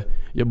 Men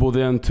jag bodde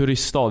i en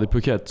turiststad i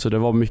Phuket, så det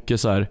var mycket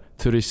så här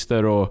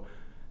turister, och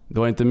det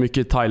var inte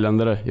mycket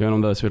thailändare. Jag vet inte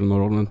om det spelar någon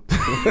roll,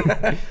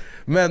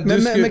 men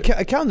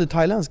kan du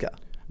thailändska?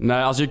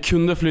 Nej, alltså jag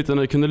kunde flytta,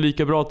 jag kunde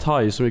lika bra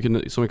thai som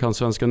jag kan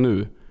svenska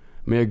nu.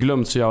 Men jag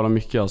glömt så jävla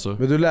mycket alltså.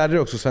 Men du lärde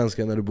dig också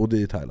svenska när du bodde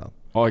i Thailand?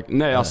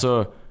 Nej,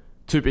 alltså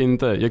typ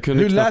inte. Jag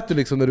kunde Hur lät du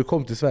liksom när du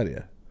kom till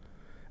Sverige?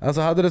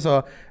 Alltså hade det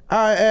så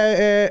jag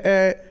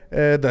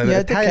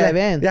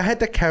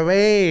heter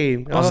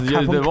Kevin. Alltså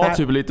det var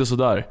typ lite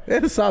sådär.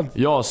 Är det sant?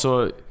 Ja,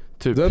 så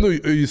typ. Det är nog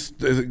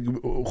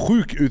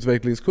sjuk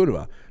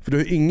utvecklingskurva. För du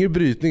har ingen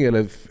brytning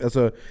eller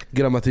alltså,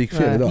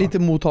 grammatikfel idag. Lite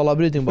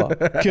Motala-brytning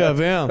bara.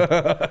 Kevin.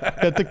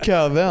 Heter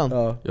Kevin.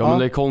 Ja, men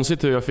det är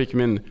konstigt hur jag fick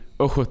min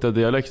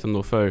östgötadialekten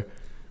då. För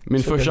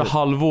min första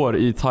halvår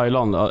i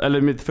Thailand,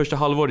 eller mitt första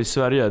halvår i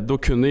Sverige, då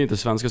kunde jag inte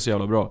svenska så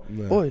jävla bra.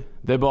 Oj.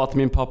 Det är bara att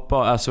min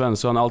pappa är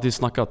svensk, så han har alltid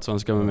snackat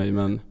svenska med mig.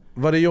 Men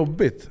var det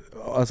jobbigt?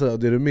 Alltså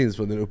det du minns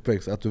från din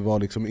uppväxt, att du var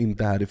liksom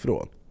inte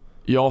härifrån?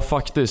 Ja,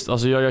 faktiskt.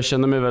 Alltså jag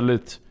kände mig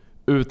väldigt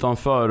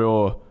utanför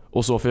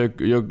och så. För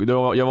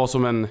jag var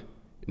som en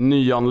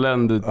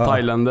nyanländ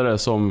thailändare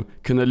som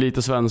kunde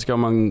lite svenska.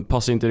 Man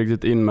passade inte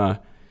riktigt in med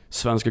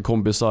svenska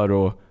kompisar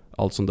och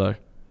allt sånt där.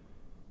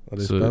 Ja,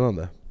 det är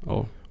spännande.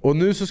 Ja. Och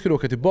nu så ska du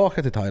åka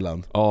tillbaka till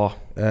Thailand. Ja.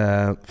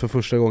 För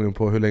första gången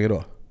på hur länge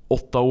då?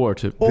 8 år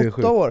typ.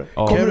 8 år?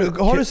 Ja.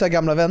 Har du så här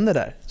gamla vänner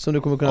där som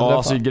du kommer kunna träffa?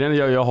 Alltså,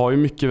 jag har ju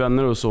mycket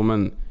vänner och så,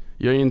 men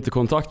jag är inte i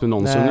kontakt med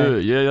någon. Nej. Så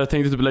nu, jag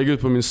tänkte typ lägga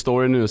ut på min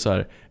story nu så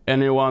här: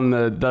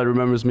 anyone that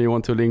remembers me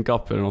want to link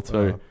up eller något.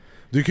 Ja.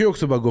 Du kan ju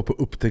också bara gå på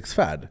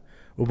upptäcktsfärd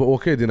och bara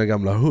åka i dina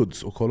gamla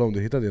hoods och kolla om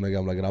du hittar dina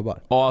gamla grabbar.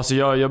 Ja, alltså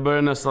jag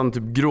började nästan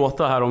typ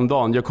gråta här om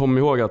dagen. Jag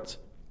kommer ihåg att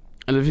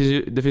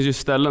det finns ju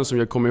ställen som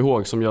jag kommer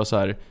ihåg som jag så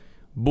här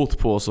bott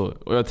på och så.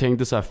 Och jag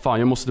tänkte så här, fan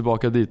jag måste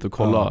tillbaka dit och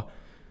kolla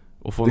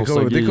och få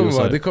nostalgi.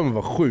 Det kommer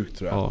vara sjukt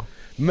tror jag. Ja.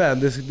 Men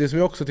det som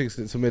jag också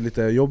tycker som är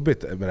lite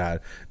jobbigt med det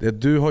här, det är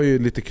att du har ju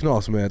lite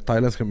knas med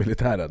thailändska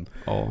militären.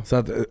 Ja. Så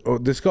att,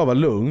 och det ska vara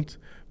lugnt,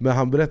 men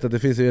han berättade att det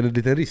finns en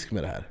liten risk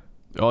med det här.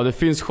 Ja, det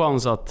finns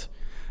chans att...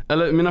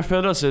 Eller mina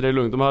föräldrar säger det är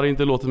lugnt. De hade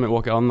inte låtit mig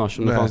åka annars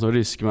om det fanns någon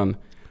risk, men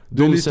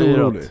du är lite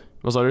orolig.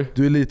 Vad sa du?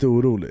 Du är lite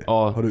orolig,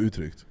 ja. Har du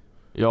uttryckt.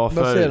 Ja,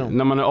 för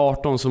när man är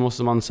 18 så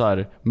måste man så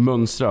här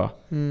mönstra.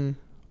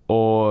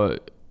 Och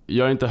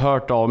jag har inte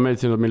hört av mig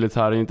till något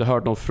militär, inte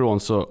hört något från.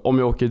 Så om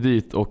jag åker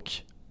dit och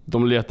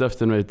de letar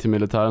efter mig till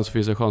militären så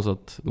finns det chans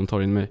att de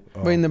tar in mig.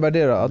 Vad innebär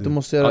det då? Att du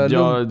måste göra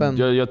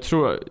lumpen? Jag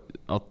tror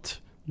att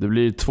det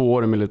blir 2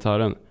 år i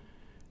militären.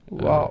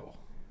 Wow.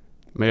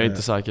 Men jag är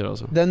inte säker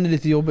alltså. Den är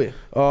lite jobbig.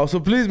 So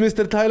please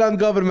Mr. Thailand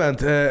government,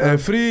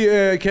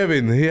 free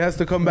Kevin. He has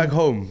to come back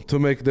home to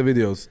make the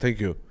videos.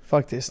 Thank you.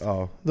 Faktiskt.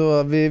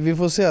 Då, vi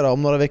får se då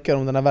om några veckor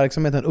om den här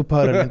verksamheten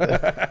upphör eller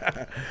inte.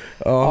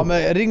 Ja,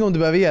 men ring om du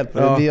behöver hjälp.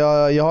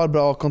 Jag har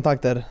bra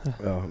kontakter.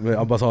 Ja, med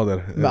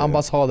ambassader. Med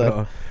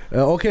ambassader.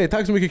 Okej,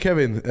 tack så mycket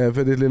Kevin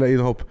för ditt lilla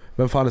inhopp.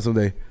 Vem fan är som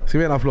dig? Ska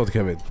vi ge en applåd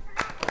Kevin?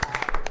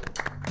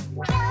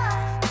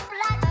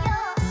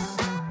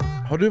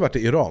 Har du varit i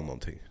Iran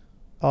någonting?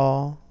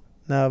 Ja,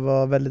 när jag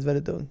var väldigt,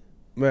 väldigt ung.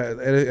 Men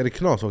är det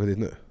knas att åka dit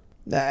nu?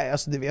 Nej,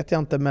 alltså det vet jag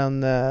inte,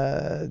 men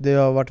det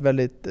har varit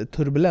väldigt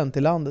turbulent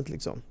i landet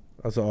liksom.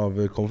 Alltså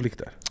av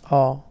konflikter?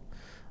 Ja.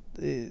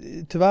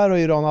 Tyvärr har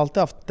Iran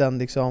alltid haft den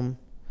liksom...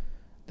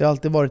 Det har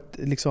alltid varit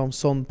liksom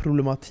sån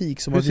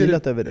problematik som har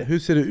vilat över det. Hur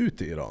ser det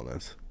ut i Iran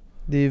ens?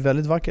 Det är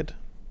väldigt vackert.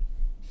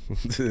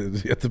 Du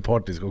är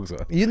jättepartisk också.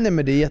 Jo, nej,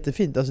 men det är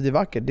jättefint, alltså det är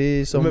vackert. Det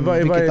är som men vad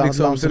är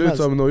liksom, ser det ut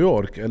som New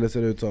York eller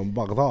ser det ut som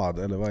Bagdad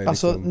eller vad är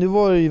alltså liksom? Nu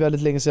var det ju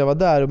väldigt länge sedan jag var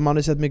där och man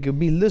har sett mycket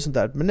bilder och sånt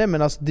där. Men nej,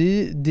 men alltså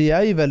det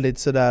är ju väldigt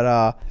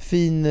sådär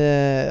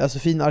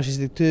fin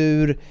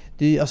arkitektur.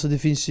 Det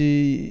finns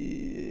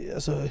ju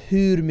alltså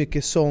hur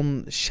mycket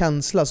sån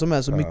känsla som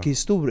är så mycket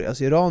historia.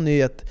 Alltså Iran är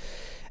ju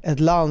ett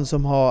land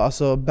som har,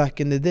 alltså back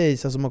in the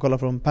days, alltså man kollar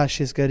från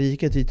persiska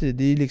riket hit,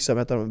 det är ju liksom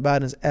ett av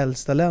världens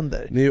äldsta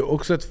länder. Ni är ju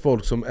också ett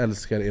folk som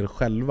älskar er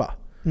själva.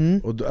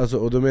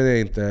 Och då menar jag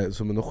inte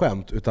som en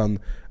skämt, utan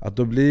att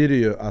då blir det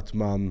ju att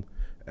man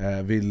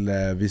vill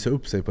visa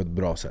upp sig på ett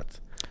bra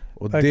sätt.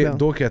 Och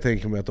då kan jag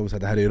tänka mig att de säger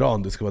att det här är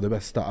Iran, det ska vara det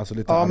bästa. Alltså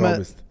lite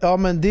arabiskt.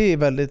 Men det är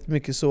väldigt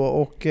mycket så.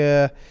 Och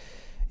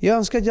jag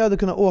önskar att jag hade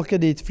kunnat åka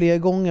dit fler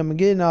gånger. Men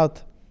grejen är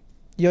att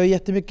jag har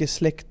jättemycket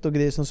släkt och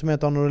grejer som jag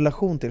inte har någon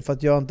relation till. För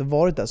att jag inte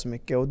varit där så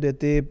mycket. Och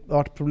det har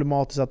varit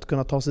problematiskt att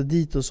kunna ta sig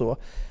dit och så.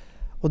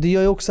 Och det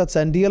gör ju också att så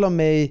här, en del av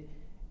mig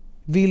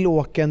vill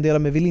åka, en del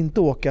av mig vill inte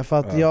åka. För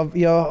att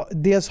jag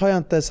dels har jag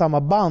inte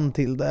samma band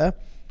till det.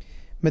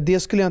 Men det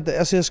skulle jag inte,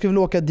 alltså jag skulle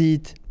vilja åka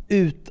dit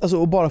ut, alltså,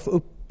 och bara få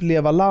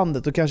uppleva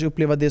landet och kanske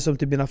uppleva det som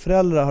typ mina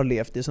föräldrar har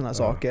levt i, sådana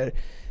saker.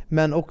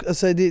 Men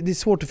alltså, det är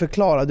svårt att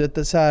förklara. Du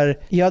vet, så här,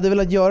 jag hade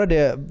velat göra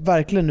det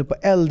verkligen nu på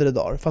äldre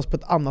dagar, fast på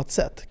ett annat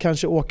sätt.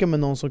 Kanske åka med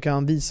någon som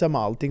kan visa mig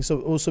allting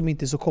och som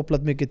inte är så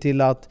kopplat mycket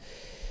till att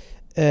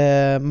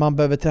man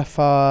behöver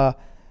träffa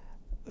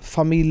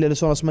familj eller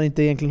sådana som man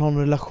inte egentligen har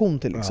någon relation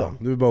till liksom.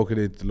 Du vill bara åka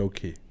dit low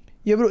key.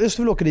 Jag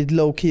skulle åka dit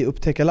low key,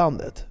 upptäcka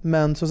landet.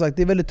 Men som sagt,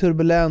 det är väldigt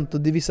turbulent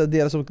och det är vissa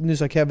delar som nu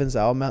sa Kevin så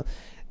här, men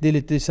det är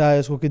lite så här,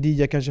 jag ska åka dit,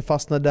 jag kanske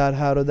fastnar där,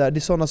 här och där. Det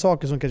är sådana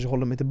saker som kanske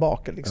håller mig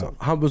tillbaka liksom.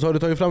 Hampus, har du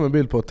tagit fram en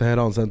bild på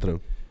Teheran centrum?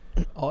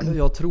 Ja,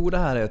 jag tror det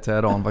här är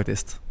Teheran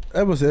faktiskt.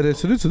 Det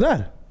ser ut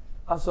sådär.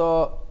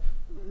 Alltså,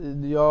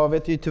 jag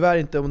vet ju tyvärr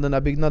inte om den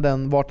här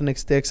byggnaden, vart den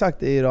existerar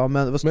exakt i Iran.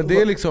 Men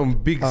det är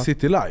liksom big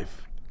city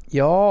life.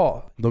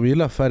 Ja. De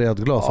gillar färgat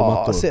glas och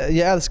mattor. Alltså,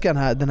 jag älskar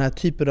den här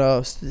typen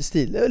av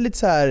stil. Lite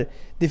så här,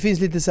 det finns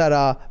lite så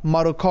här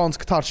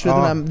marockansk touch,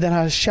 den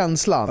här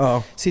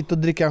känslan. Sitta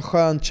och dricka en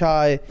skön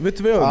chai. Vet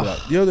du vad jag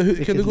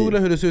undrar? Kan du googla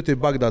hur det ser ut i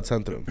Bagdad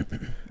centrum?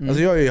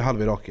 Alltså jag är ju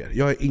halv iraker.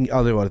 Jag har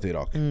aldrig varit i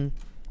Irak.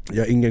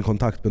 Jag har ingen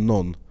kontakt med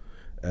någon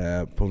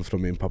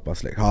från min pappas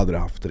släkt. Jag har aldrig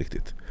haft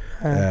riktigt.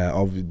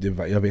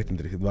 Jag vet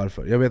inte riktigt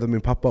varför. Jag vet att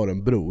min pappa har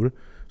en bror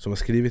som har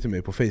skrivit till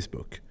mig på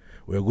Facebook.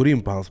 Och jag går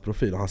in på hans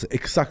profil och han ser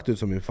exakt ut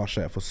som min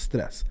farsa. Jag får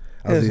stress.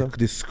 Alltså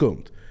det är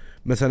skumt.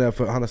 Men sen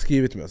han har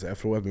skrivit till mig och jag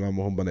frågat min mamma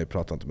och hon bara, nej,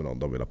 pratar inte med någon,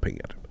 de vill ha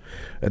pengar.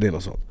 Det är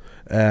något sånt.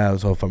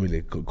 Så har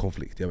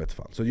familjekonflikt, jag vet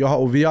fan. Så vi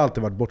har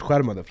alltid varit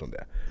bortskärmade från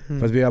det.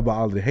 För att vi har bara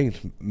aldrig hängt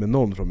med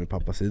någon från min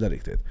pappas sida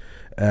riktigt.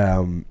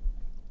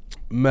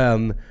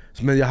 Men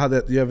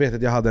jag vet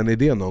att jag hade en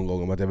idé någon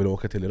gång om att jag ville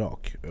åka till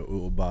Irak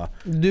och bara...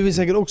 Du vill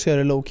säkert också göra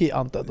det low key,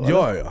 antar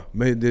jag. Ja.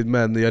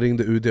 Men jag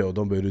ringde UD och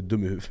de blev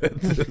dum i huvudet.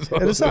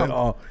 Är det sant?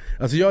 Ja.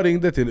 Alltså jag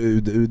ringde till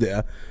UD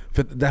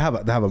för det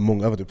här var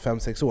många, det var typ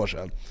 5-6 år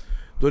sedan.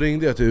 Då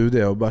ringde jag till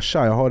UD och bara,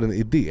 tja, jag har en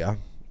idé.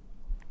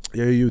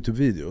 Jag gör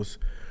YouTube-videos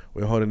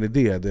och jag har en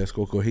idé där jag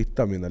ska åka och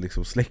hitta mina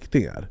liksom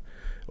släktingar.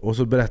 Och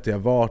så berättade jag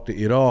vart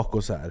i Irak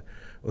och så här.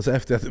 Och så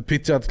efter att jag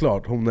pitchat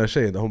klart, hon där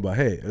tjejen, hon bara,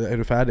 hej, är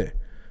du färdig?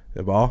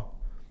 Jag bara,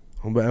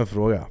 hon bara, en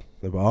fråga.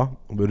 Jag bara,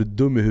 hon bara, är du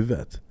dum i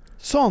huvudet?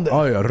 Sån det?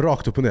 Ja,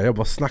 rakt upp och ner, jag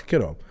bara snackar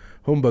om.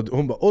 Hon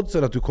bara,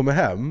 oddsen att du kommer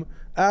hem,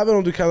 även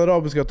om du kan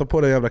arabiska, ta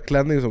på dig en jävla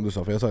klänning som du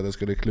sa. För jag sa att jag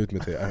skulle klä ut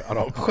mig till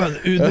arab. Skön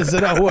UD,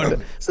 sådär hård.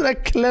 Sådär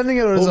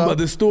klänningar och hon bara,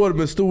 det står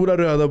med stora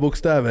röda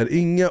bokstäver,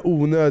 inga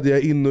onödiga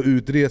in- och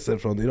utresor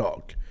från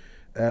Irak.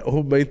 Och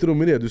hon bara, inte nog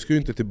med det, du ska ju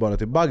inte bara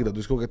till Bagdad,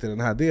 du ska åka till den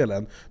här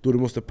delen då du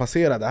måste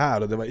passera det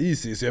här, och det var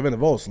easy, så jag vet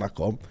inte vad hon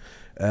snackade om.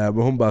 Men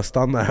hon bara,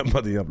 stanna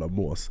hemma, din jävla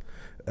mås.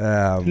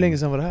 Hur länge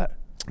sedan var det här?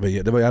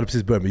 Jag hade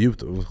precis börjat med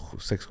YouTube,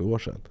 6-7 år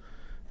sedan.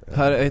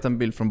 Här är en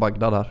bild från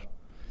Bagdad här.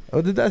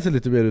 Ja, det där ser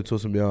lite mer ut så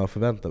som jag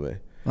förväntar mig.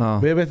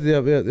 Men jag vet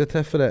att jag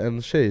träffade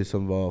en tjej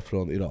som var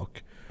från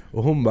Irak.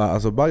 Och hon bara,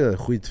 alltså Bagdad är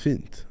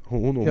skitfint.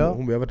 Hon jag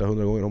har varit där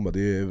 100 gånger. Hon bara,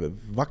 det är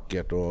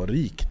vackert och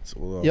rikt.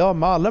 Ja,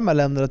 med alla de här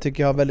länderna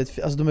tycker jag har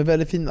alltså de är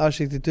väldigt fin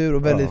arkitektur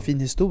och väldigt fin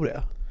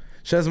historia.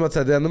 Känns som att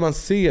det enda man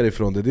ser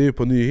ifrån det är ju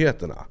på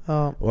nyheterna.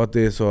 Och att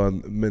det är så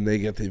med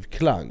negativ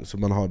klang. Så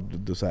man har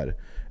så här,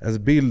 ens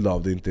bild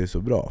av det inte är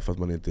så bra för att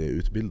man inte är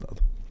utbildad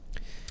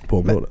på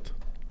området.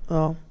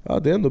 Ja,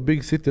 det är ändå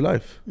big city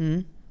life.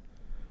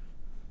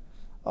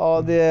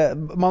 Ja,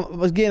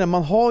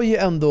 man har ju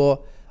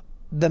ändå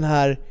den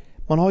här,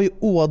 man har ju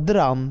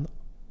ådran,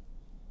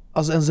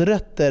 alltså ens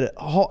rötter,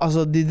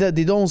 alltså det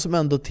är de som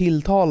ändå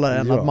tilltalar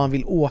en att man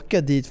vill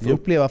åka dit för att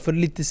uppleva, för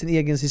lite sin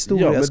egen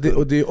historia. Ja,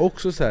 men det är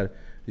också så här,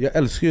 jag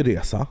älskar ju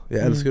resa, jag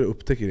älskar att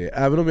upptäcka det.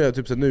 Även om jag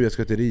typ så nu jag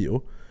ska till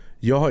Rio,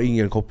 jag har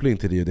ingen koppling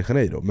till Rio de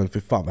Janeiro, men för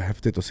fan vad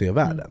häftigt att se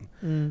världen.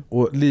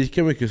 Och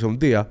lika mycket som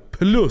det,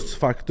 plus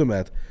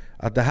faktumet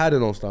att det här är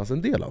någonstans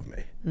en del av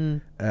mig.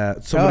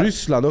 Som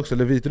Ryssland också,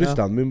 eller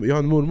Vitryssland. Jag har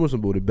en mormor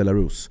som bor i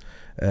Belarus,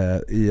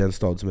 i en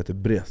stad som heter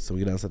Berras som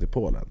gränsar till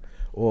Polen.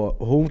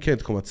 Och hon kan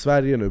inte komma till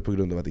Sverige nu på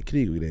grund av att det är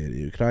krig och grejer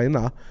i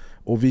Ukraina.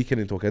 Och vi kan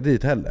inte åka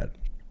dit heller.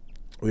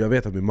 Och jag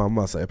vet att min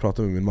mamma, så jag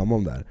pratade med min mamma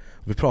om det här.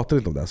 Vi pratar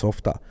inte om det här så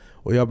ofta.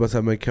 Och jag bara så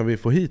här, men kan vi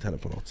få hit henne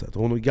på något sätt?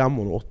 Och hon är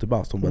gammal, hon är 80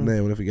 bast. Hon bara, nej,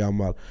 hon är för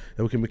gammal.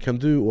 Jag bara, men kan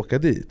du åka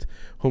dit?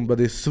 Hon bara,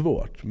 det är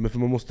svårt. Men för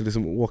man måste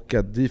liksom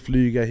åka dit,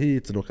 flyga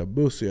hit, sen åka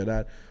buss och göra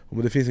där. Hon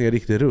bara, det finns ingen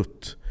riktig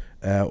rutt.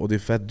 Och det är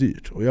fett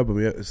dyrt. Och jag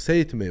bara,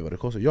 säg till mig vad det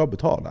kostar. Jag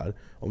betalar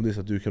om det är så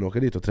att du kan åka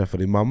dit och träffa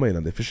din mamma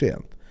innan det är för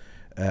sent.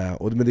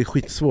 Men det är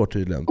skitsvårt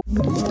tydligen.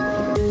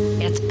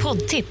 Ett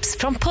poddtips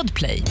från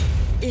Podplay.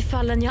 I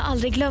fallen jag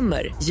aldrig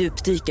glömmer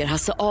djupdyker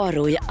Hasse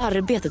Aro i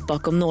arbetet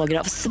bakom några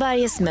av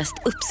Sveriges mest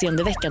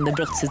uppseendeväckande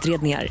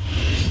brottsutredningar.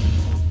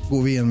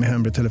 Går vi in med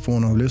hemlig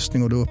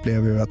telefonavlyssning och då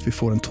upplever vi att vi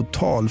får en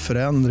total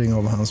förändring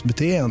av hans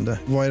beteende.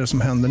 Vad är det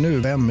som händer nu?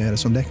 Vem är det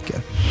som läcker?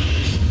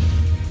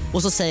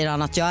 Och så säger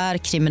han att jag är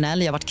kriminell,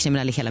 jag har varit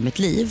kriminell i hela mitt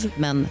liv.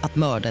 Men att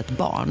mörda ett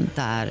barn,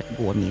 där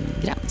går min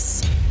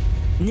gräns.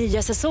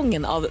 Nya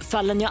säsongen av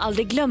Fallen jag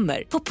aldrig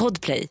glömmer på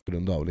Podplay. På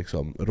grund av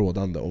liksom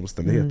rådande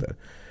omständigheter.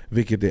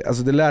 Vilket är,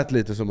 alltså det lät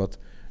lite som att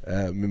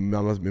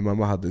min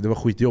mamma hade, det var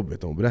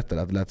skitjobbigt. Hon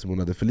berättade att det lät som hon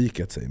hade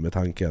förlikat sig med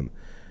tanken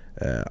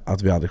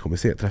att vi aldrig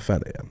kommer träffa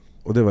henne igen.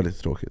 Och det var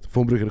lite tråkigt. För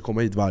hon brukade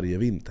komma hit varje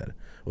vinter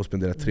och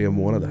spendera 3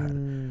 månader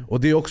här.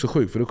 Och det är också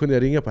sjukt, för då kunde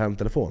jag ringa på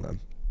hemtelefonen.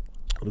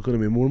 Och då kunde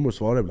min mormor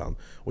svara ibland.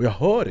 Och jag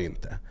hör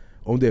inte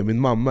om det är min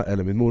mamma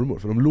eller min mormor,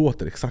 för de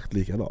låter exakt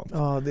likadant.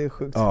 Ja, det är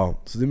sjukt.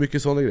 Ja, så det är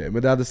mycket sådana grejer.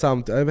 Men det hade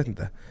jag vet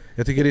inte.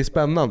 Jag tycker det är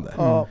spännande.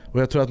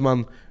 Och jag tror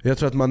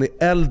att man i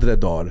äldre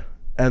dagar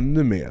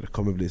ännu mer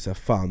kommer bli så här,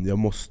 fan, jag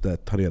måste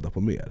ta reda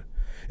på mer.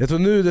 Jag tror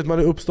nu att man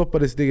är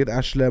uppstoppad i sitt eget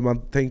arsle,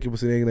 man tänker på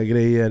sina egna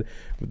grejer,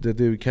 det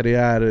är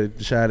karriär,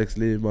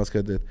 kärleksliv,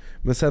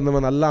 men sen när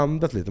man har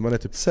landat lite, man är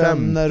typ sen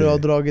 50, när du har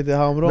dragit i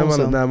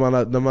handbromsen,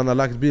 när man har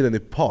lagt bilen i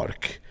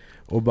park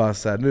och bara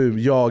så här, nu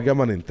jagar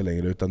man inte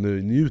längre utan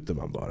nu njuter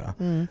man bara.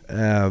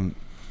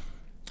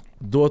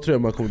 Då tror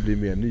jag man kommer bli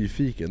mer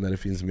nyfiken när det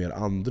finns mer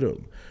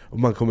andrum. Och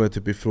man kommer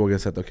typ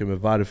ifrågasätta, okej, men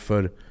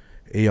varför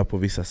är jag på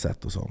vissa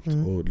sätt och sånt,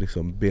 och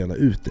liksom bena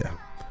ut det.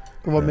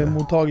 Och vara mer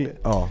mottaglig.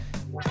 Ja.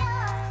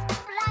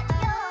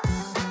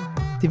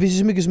 Det finns ju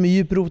så mycket som är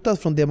djuprotat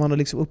från det man har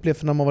liksom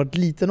upplevt när man varit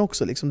liten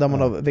också, liksom, där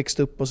man har växt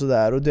upp och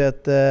sådär. Och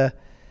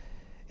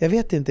jag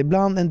vet inte,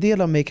 ibland en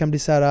del av mig kan bli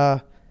så här,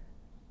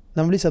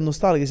 när man blir så här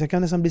nostalgisk, jag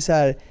kan nästan bli så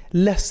här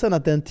ledsen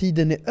att den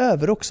tiden är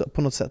över också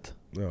på något sätt.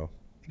 Ja.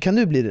 Kan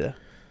du bli det?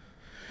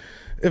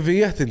 Jag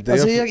vet inte.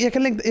 Alltså,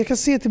 jag kan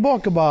se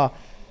tillbaka och bara,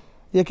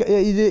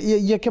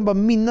 jag kan bara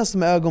minnas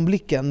de här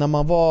ögonblicken när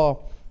man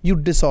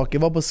gjorde saker,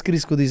 var på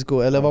skridskodisco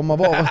eller vad man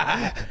var.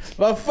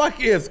 Vad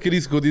fuck är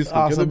skridskodisco?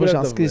 Alltså,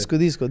 kan du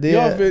skridskodisco.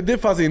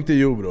 Det fanns inte i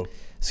Jobro.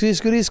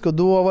 Skridskodisco,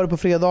 då var det på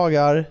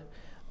fredagar.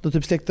 Då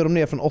typ släckte de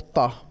ner från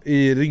 8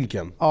 i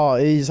rinken. Ja,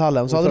 i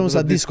ishallen. Så hade de så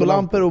här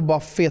discolampor och bara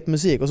fet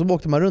musik. Och så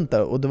åkte man runt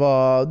där och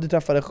du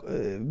träffade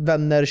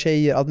vänner,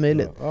 tjejer, allt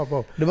möjligt.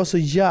 Ja. Det var så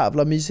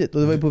jävla mysigt.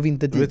 Och det var ju på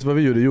vintertid. Vet du vad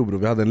vi gjorde i Jobro?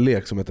 Vi hade en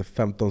lek som hette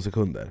 15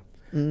 sekunder.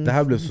 Det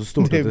här blev så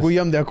stort. Gå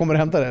göm det, jag kommer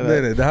hämta det.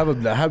 Nej,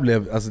 det här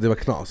blev, alltså det var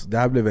knas. Det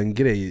här blev en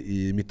grej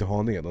i mitt i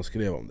Haninge, de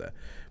skrev om det.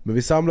 Men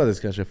vi samlades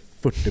kanske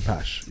 40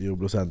 pers i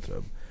Jobro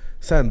centrum.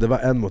 Sen det var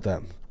 1 mot 1.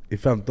 I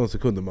 15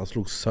 sekunder man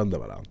slog sönder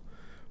varandra.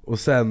 Och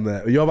sen,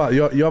 jag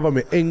var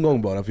med en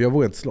gång bara, för jag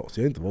vågade inte slåss,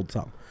 jag är inte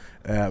våldsam.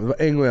 Det var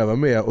en gång jag var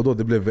med och då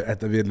vi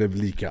blev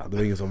lika. Det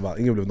var ingen som vann,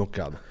 ingen blev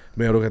knockad.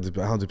 Men jag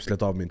råkade han typ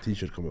slätt av min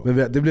t-shirt, kommer jag ihåg.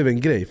 Men det blev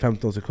en grej,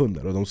 15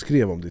 sekunder, och de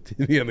skrev om det i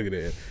tidningen och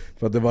grejer.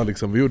 För att det var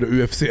liksom, vi gjorde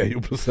UFC i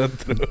Jobro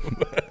centrum.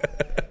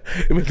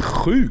 Jag var helt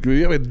sjuk,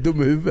 jag var helt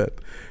dum i huvudet.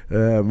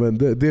 Men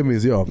det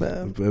minns jag.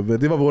 Men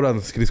det var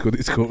våran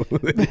skridskodisco.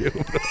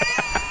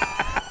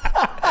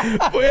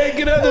 Och jag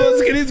gröd och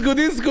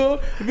skridskodisco.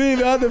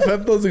 Vi hade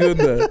 15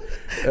 sekunder.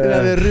 Det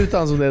där är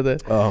rutan som det heter.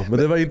 Ja, men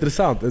det var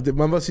intressant.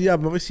 Man var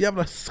så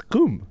jävla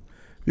skum.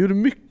 Vi gjorde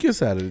mycket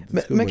så här.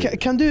 Men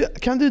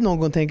kan du någon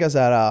gång tänka så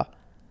här?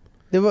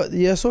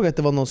 Jag såg att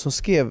det var någon som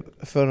skrev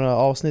för några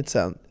avsnitt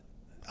sen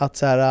att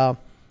så här,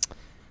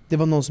 det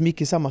var någon som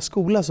gick i samma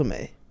skola som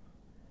mig.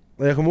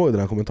 Jag kommer ihåg den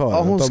här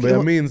kommentaren. Ja,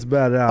 jag minns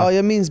Berra. Ja,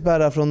 jag minns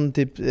Berra från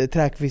typ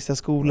Träkvista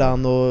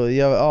skolan och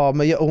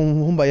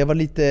hon bara, jag var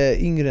lite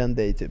yngre än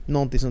dig typ,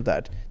 någonting sånt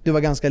där. Du var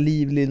ganska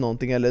livlig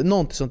någonting eller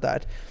någonting sånt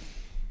där.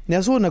 När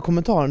jag såg den här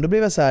kommentaren, då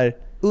blev jag så här,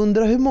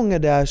 undrar hur många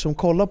det är som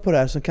kollar på det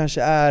här som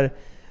kanske är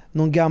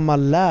någon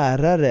gammal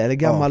lärare eller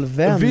gammal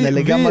vän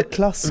eller gammal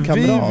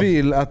klasskamrat. Vi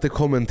vill att det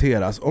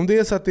kommenteras. Om det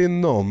är så att det är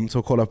någon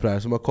som kollar på det här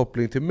som har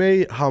koppling till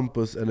mig,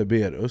 Hampus eller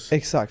Berus.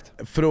 Exakt.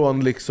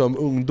 Från liksom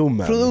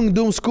ungdomen. Från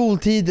ungdom,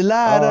 skoltid,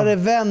 lärare,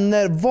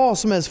 vänner, vad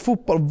som helst,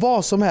 fotboll,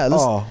 vad som helst.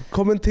 Ja,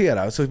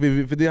 kommentera. Så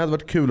för det hade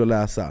varit kul att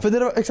läsa.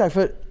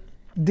 För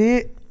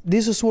det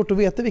är så svårt att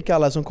veta vilka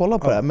alla som kollar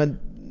på det här, men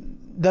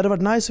det hade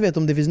varit nice att veta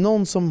om det finns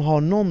någon som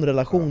har någon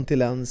relation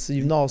till ens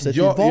gymnasiet i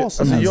vad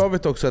som helst. Jag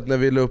vet också att när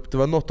vi la upp, det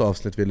var något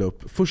avsnitt vi la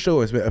upp, första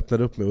gången som jag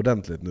öppnade upp mig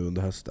ordentligt nu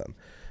under hösten,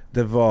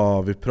 det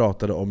var, vi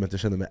pratade om att jag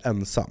kände mig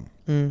ensam.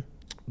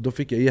 Då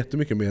fick jag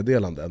jättemycket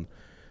meddelanden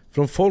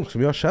från folk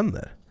som jag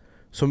känner,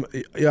 som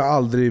jag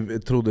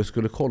aldrig trodde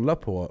skulle kolla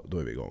på. Då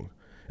är vi igång.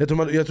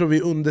 Jag tror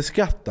vi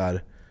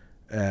underskattar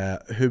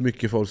hur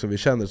mycket folk som vi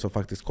känner som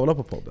faktiskt kollar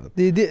på podden.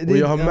 Och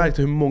jag har märkt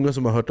hur många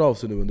som har hört av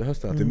sig nu under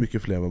hösten, att det är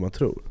mycket fler än vad man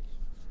tror.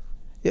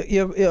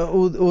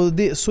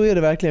 Så är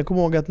det verkligen. Jag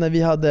kommer ihåg att när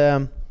vi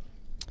hade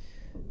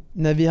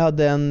när vi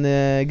hade en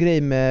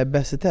grej med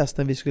bäst i test,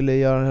 när vi skulle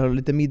göra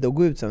lite middag och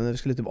gå ut sen, när vi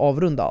skulle typ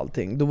avrunda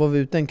allting. Då var vi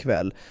ute en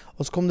kväll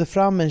och så kom det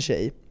fram en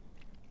tjej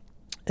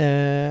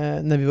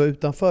när vi var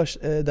utanför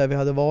där vi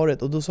hade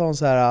varit, och då sa hon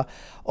så här: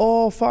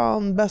 åh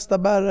fan, bästa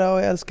Berra, och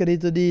jag älskar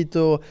dit och dit,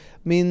 och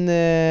min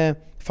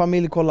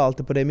familj kollar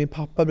alltid på det, min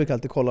pappa brukar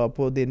alltid kolla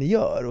på det ni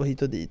gör och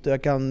hit och dit, och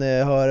jag kan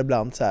höra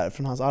ibland så här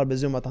från hans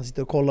arbetsrum att han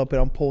sitter och kollar på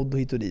er podd och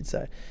hit och dit så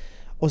här.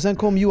 Och sen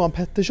kom Johan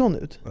Pettersson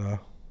ut,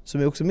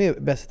 som är också med i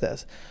Bäst i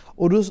test,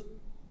 och då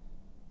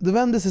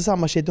vände sig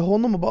samma tjej till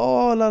honom och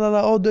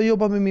bara du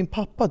jobbar med min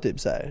pappa typ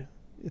så här.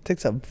 Jag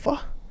tänkte så här, va?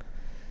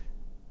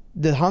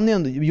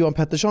 Johan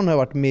Pettersson har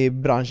varit med i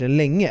branschen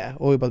länge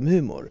och jobbat med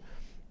humor.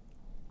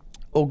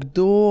 Och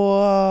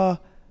då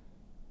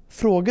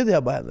frågade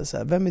jag bara henne så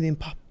här: vem är din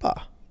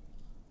pappa?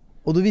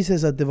 Och då visade det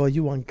sig att det var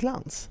Johan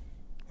Glans.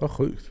 Vad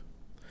sjukt.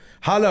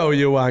 Hallå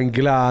Johan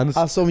Glans!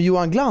 Alltså om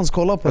Johan Glans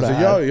kollar på det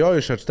här... Jag har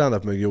ju kört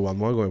stand-up med Johan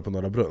många gånger på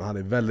Norra Brunn. Han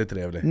är väldigt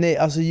trevlig. Nej,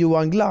 alltså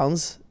Johan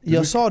Glans,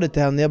 jag sa det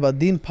till henne, jag bara,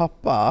 din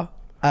pappa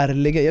är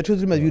legend. Jag tror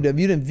till och med att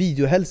vi gjorde en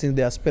videohälsning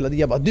där jag spelade.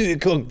 Jag bara, du är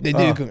kung, du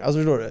är kung. Alltså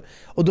förstår du?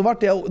 Och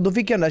då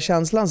fick jag den där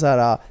känslan så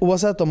här,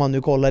 oavsett om han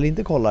nu kollar eller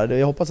inte kollar,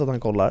 jag hoppas att han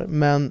kollar,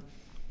 men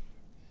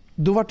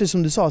då var det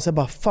som du sa, så jag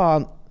bara,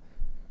 fan,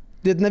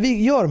 när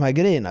vi gör de här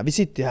grejerna, vi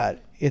sitter här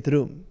i ett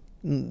rum,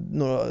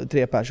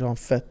 tre personer och har en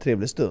fett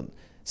trevlig stund.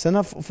 Sen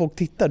när folk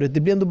tittar, det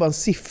blir ändå bara en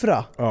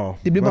siffra. Ja,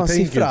 det blir bara en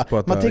siffra.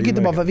 Man tänker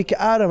inte bara, för vilka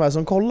är de här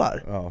som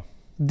kollar? Ja.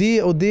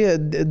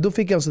 Då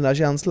fick jag en sån där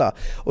känsla.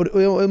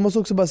 Och jag måste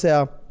också bara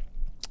säga,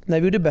 när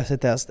vi gjorde Bäst i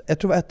test, jag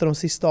tror det var ett av de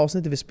sista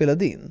avsnitten vi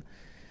spelade in,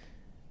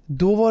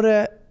 då var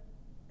det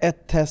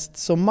ett test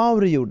som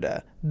Mauri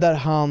gjorde, där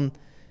han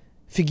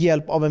fick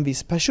hjälp av en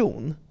viss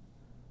person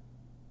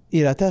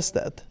i det här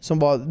testet, som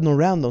var någon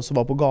random som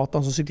var på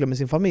gatan, som cyklade med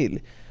sin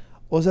familj.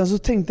 Och sen så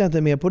tänkte jag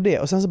inte mer på det.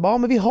 Och sen så bara,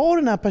 men vi har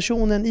den här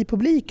personen i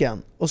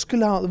publiken. Och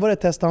var det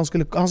ett test han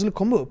skulle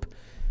komma upp.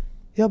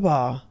 Jag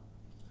bara,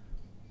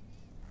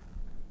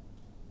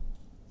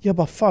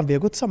 fan, vi har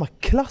gått samma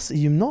klass i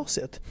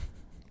gymnasiet.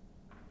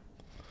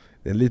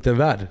 Det är en liten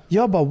värld.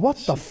 Jag bara, what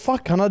the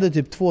fuck? Han hade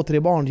typ 2-3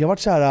 barn. Jag var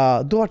så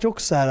här, då var jag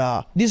också så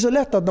här. Det är så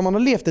lätt att när man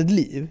har levt ett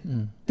liv.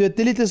 Du vet,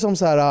 det är lite som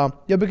så här.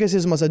 Jag brukar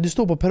säga som att du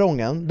står på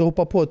perrongen, du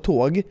hoppar på ett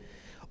tåg,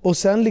 och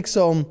sen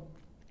liksom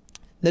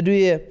när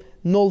du är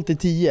 0 till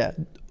 10,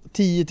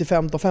 10 till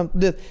 15,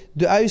 15,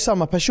 du är ju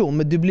samma person,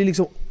 men du blir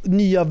liksom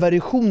nya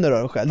versioner av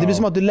dig själv. Det blir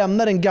som att du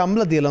lämnar den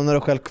gamla delen av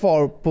dig själv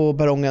kvar på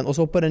perrongen och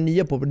så hoppar den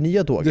nya på det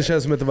nya tåget. Det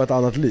känns som att det var ett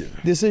annat liv.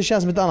 Det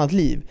känns som ett annat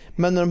liv.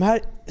 Men när de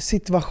här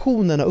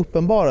situationerna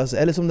uppenbaras,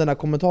 eller som den här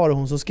kommentaren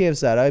hon som skrev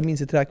så här, jag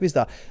minns i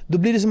Träkvista, då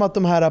blir det som att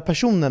de här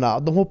personerna,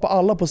 de hoppar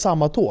alla på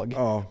samma tåg.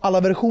 Ja.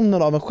 Alla versioner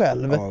av en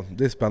själv. Ja,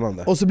 det är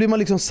spännande. Och så blir man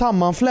liksom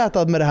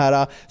sammanflätad med det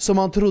här som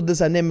man trodde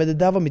så här, nej men det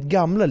där var mitt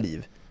gamla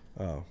liv.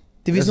 Ja.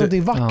 Det finns något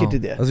vackert i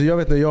det. Alltså jag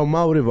vet när jag och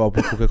Mauri var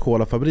på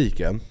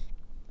Coca-Cola-fabriken,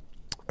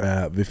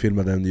 vi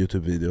filmade en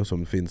YouTube-video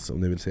som finns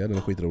om ni vill se, den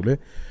är skitrolig.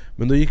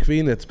 Men då gick vi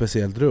in i ett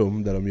speciellt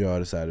rum där de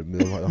gör så här,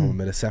 de har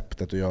med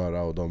receptet att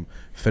göra och de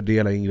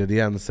fördelar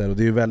ingredienser, och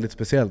det är ju väldigt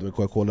speciellt med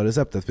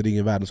Coca-Cola-receptet, för det är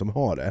ingen värld som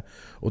har det.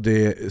 Och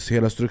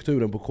hela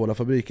strukturen på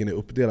Cola-fabriken är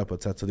uppdelad på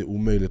ett sätt så det är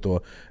omöjligt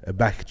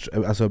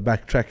att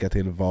backtracka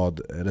till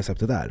vad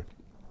receptet är.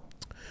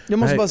 Jag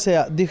måste bara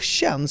säga, det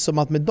känns som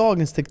att med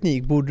dagens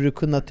teknik borde du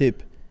kunna typ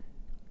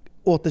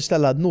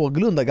återställa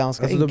någorlunda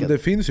ganska enkelt. Det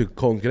finns ju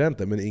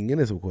konkurrenter, men ingen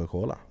är som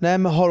Coca-Cola. Nej,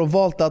 men har de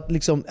valt att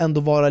liksom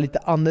ändå vara lite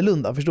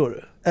annorlunda, förstår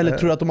du? Eller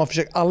tror du att de har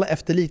försökt alla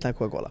efterlikna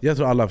Coca-Cola? Jag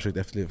tror alla har försökt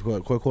efterlikna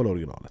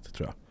Coca-Cola-originalet,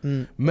 tror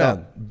jag. Men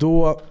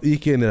då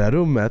gick jag in i det här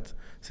rummet,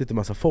 sitter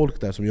massa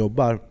folk där som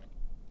jobbar,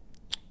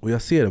 och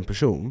jag ser en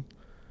person,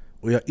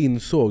 och jag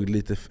insåg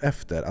lite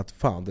efter att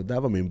fan, det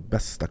där var min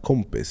bästa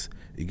kompis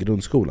i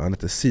grundskolan. Han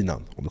heter Sina,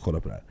 om du kollar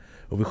på det här.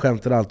 Och vi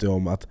skämtade alltid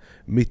om att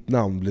mitt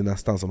namn blir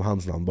nästan som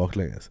hans namn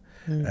baklänges.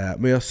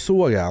 Men jag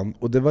såg han,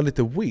 och det var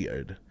lite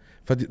weird.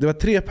 För att det var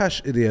 3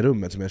 pers i det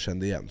rummet som jag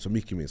kände igen, som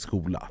gick i min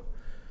skola.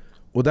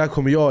 Och där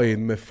kommer jag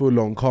in med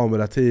full-on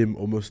kamerateam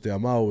och mustiga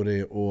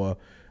Mauri, och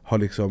har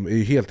liksom,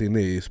 är helt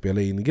inne i att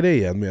spela in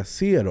grejen. Men jag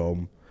ser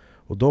dem,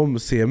 och de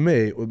ser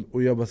mig,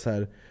 och jag bara så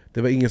här,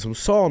 det var ingen som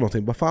sa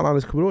någonting. Bara fan,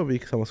 Anis, kommer du ihåg vi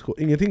gick i samma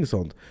skola? Ingenting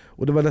sånt.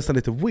 Och det var nästan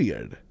lite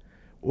weird.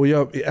 Och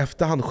jag i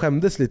efterhand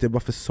skämdes lite,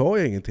 varför sa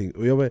jag ingenting?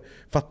 Och jag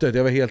fattade att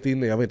jag var helt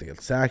inne, jag var inte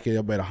helt säker,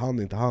 jag bara, är det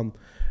han, inte han?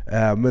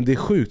 Men det är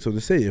sjukt som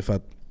du säger, för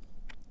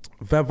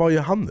att vad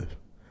gör han nu?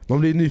 Man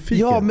blir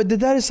nyfiken. Ja, men det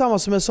där är samma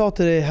som jag sa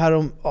till dig här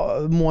om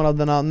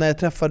månaderna när jag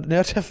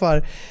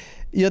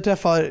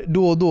träffar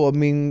då och då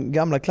min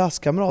gamla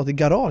klasskamrat i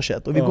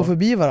garaget, och vi går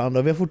förbi varandra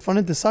och vi har fortfarande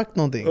inte sagt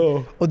någonting.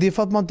 Och det är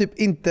för att man typ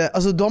inte,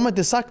 alltså de har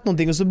inte sagt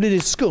någonting, och så blir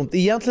det skumt.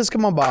 Egentligen ska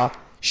man bara,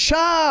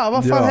 tja,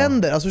 vad fan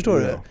händer? Alltså förstår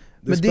du?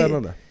 Det är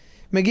spännande.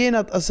 Men grejen är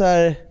att alltså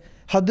här,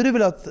 hade du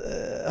velat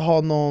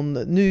ha någon,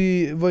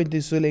 nu var det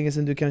inte så länge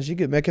sedan du kanske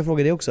gick ut, men jag kan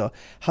fråga dig också.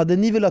 Hade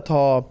ni velat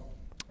ha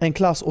en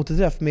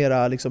klassåterträff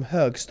mera liksom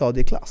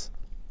högstadieklass?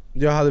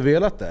 Jag hade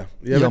velat det.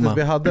 Jag vet att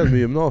vi hade en med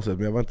gymnasiet,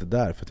 men jag var inte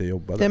där för att jag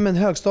jobbade. Nej, men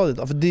högstadiet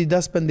då? För det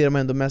där spenderar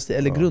man ändå mest,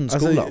 eller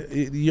grundskolan.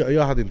 Alltså,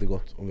 jag hade inte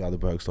gått om vi hade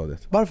på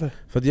högstadiet. Varför?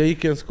 För att jag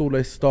gick i en skola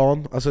i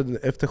stan, alltså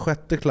efter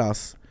 6:e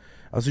klass.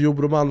 Alltså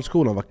Jordbro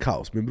Malmskolan var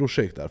kaos. Min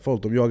brorsa gick där.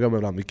 Folk de jagade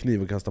med varandra med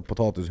kniv och kastade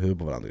potatis i huvudet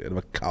på varandra. Det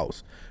var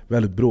kaos.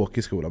 Väldigt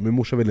bråkig skola. Min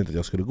morsa ville inte att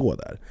jag skulle gå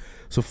där.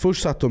 Så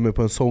först satt de mig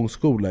på en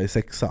sångskola i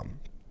 6:an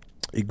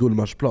i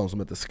Gullmarsplan som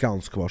heter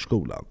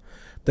Skanskvarskolan.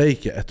 Där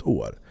gick jag 1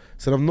 år.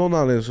 Sen av någon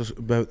anledning så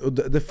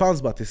det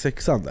fanns bara till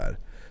 6:an där.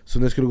 Så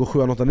när jag skulle gå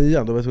 7:an, 8:an,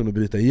 9:an då var jag tvungen att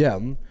bryta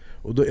igen.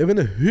 Och då, jag vet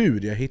inte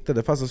hur jag hittade.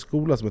 Det fanns en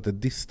skola som heter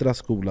Distra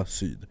skola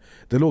syd.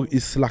 Det låg i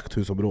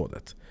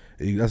slakthusområdet.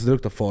 Alltså det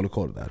luktade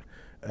falukorv där.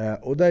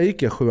 Och där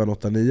gick jag 7:an,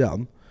 8:an,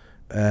 9:an.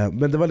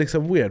 Men det var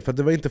liksom weird, för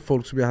det var inte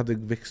folk som jag hade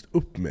växt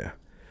upp med.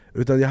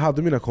 Utan jag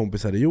hade mina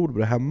kompisar i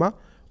Jordbro hemma.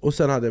 Och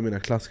sen hade jag mina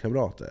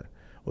klasskamrater.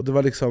 Och det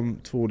var liksom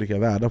 2 olika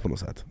världar på något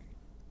sätt.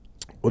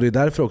 Och det är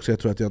därför också jag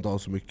tror att jag inte har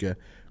så mycket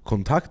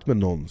kontakt med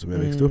någon som jag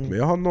växte upp med.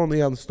 Jag har någon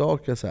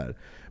enstaka så här.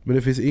 Men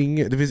det finns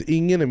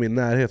ingen i min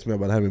närhet som jag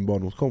bara, det här är min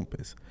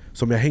barndomskompis,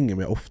 som jag hänger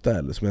med ofta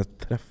eller som jag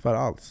träffar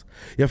alls.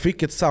 Jag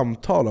fick ett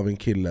samtal av en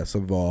kille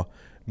som var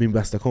min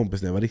bästa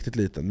kompis när jag var riktigt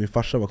liten. Min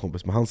farsa var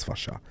kompis med hans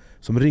farsa,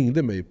 som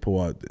ringde mig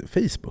på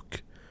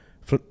Facebook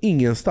från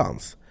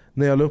ingenstans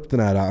när jag la upp den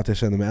här att jag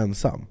kände mig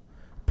ensam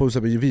på ett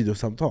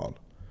videosamtal.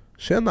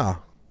 Tjena,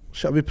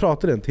 vi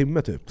pratade 1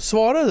 timme typ.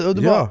 Svarade och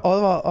det ja.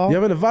 Ja.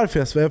 Jag vet inte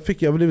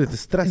varför jag blev lite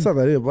stressad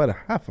där. Vad är det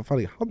här för fan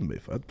är han mig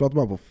för? Jag pratade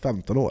med honom på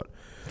 15 år.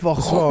 Vad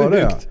så svarade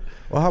jag. sjukt.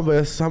 Och han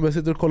bara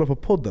sitter och kollar på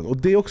podden. Och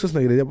det är också sån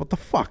här grej. Jag bara, what the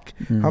fuck?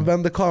 Han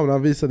vände kameran,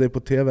 han visade det på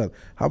tvn.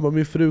 Han bara,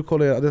 min fru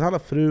kollar. Han har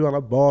fru, han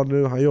har barn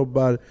nu. Han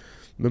jobbar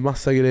med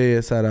massa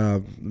grejer så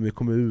här, med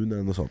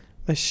kommunen och sånt.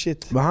 Men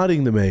shit. Men han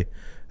ringde mig.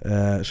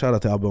 Kära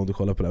till Abba om du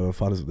kollar på det här, vem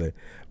fan är det dig?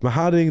 Men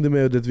han ringde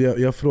mig och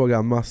jag frågade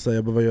en massa.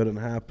 Jag bara, vad gör den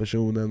här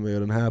personen? Vad gör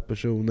den här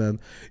personen?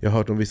 Jag har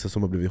hört om vissa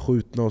som har blivit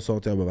skjutna och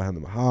sånt. Jag bara, vad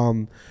händer med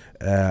han?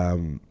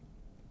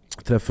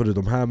 Träffade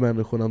de här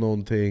människorna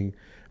någonting?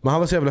 Men han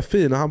var så jävla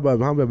fin och han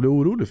började bli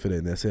orolig för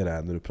dig när jag ser det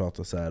här, när du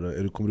pratar så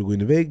här. Kommer du gå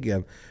in i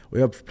väggen? Och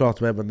jag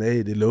pratade med honom,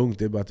 nej det är lugnt,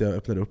 det är bara att jag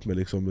öppnar upp mig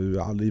liksom.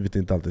 Livet är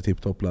inte alltid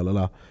tipptopp,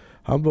 lalala.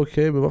 Han bara,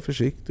 okej, men var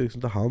försiktig,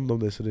 liksom, ta hand om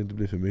det så det inte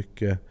blir för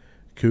mycket.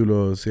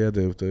 Kul att se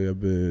det och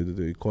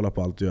jag kollar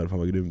på allt du gör, fan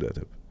vad grym det är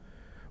typ.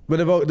 Men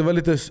det var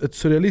lite ett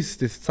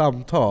surrealistiskt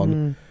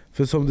samtal.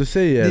 För som du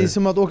säger, det är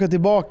som att åka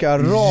tillbaka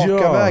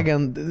raka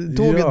vägen.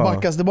 Tåget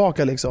backas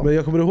tillbaka liksom. Men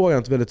jag kommer ihåg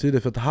inte väldigt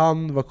tydligt för att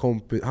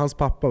hans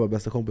pappa var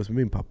bästa kompis med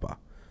min pappa.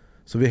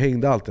 Så vi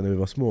hängde alltid när vi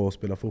var små och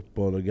spelade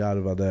fotboll och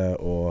garvade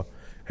och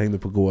hängde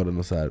på gården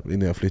och så här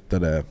innan jag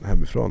flyttade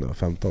hemifrån när jag var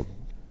 15.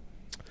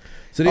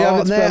 Så det är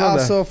jävligt spännande.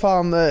 Alltså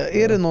fan,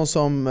 är det någon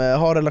som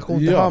har relation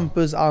till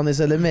Hampus, Anis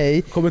eller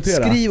mig,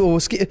 kommentera.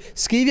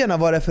 Skriv gärna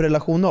vad det är för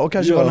relation och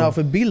kanske vad ni har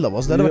för bild av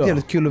oss. Det hade varit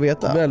jävligt kul att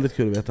veta. Väldigt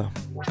kul att veta.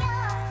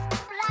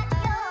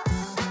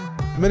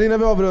 Men innan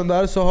vi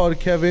avrundar så har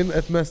Kevin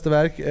ett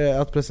mästerverk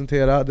att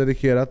presentera,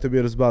 dedikerat till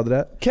Berras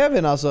Badre.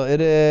 Kevin alltså, är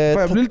det...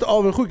 Fan, jag blir lite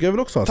avundsjuk, jag vill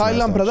också ha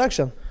Thailand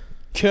Production.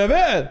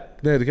 Kevin!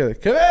 Nej, det är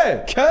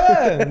Kevin!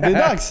 Kevin! Det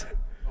är dags!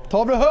 Ta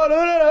av dig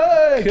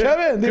hörlurar!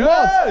 Kevin, det är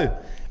mat!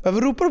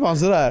 Varför ropar du på han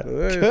sådär?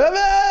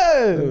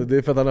 Kevin! Det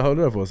är för att han har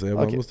hörlurar på sig, jag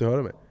bara måste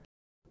höra mig.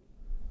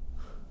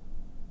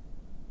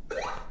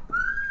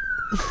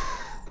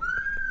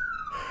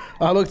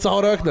 Han luktar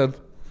Saharaöknen.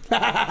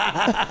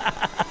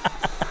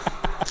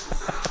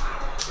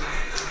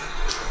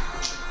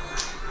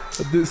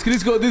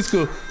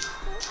 Disco.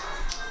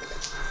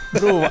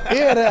 Bro, vad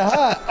är det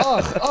här?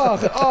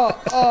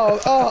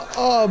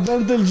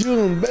 Bentel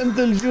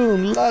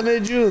June, Lane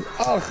June,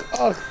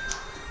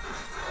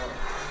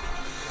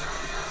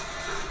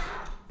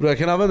 Bro, jag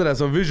kan använda det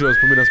som visuals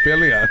på mina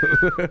spelningar.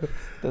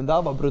 Den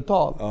där var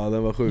brutal. Ja,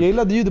 den var sjuk. Jag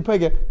gillade ljudet på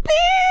ägget.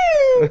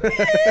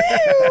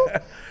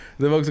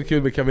 Det var också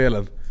kul med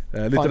kamelen.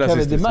 Lite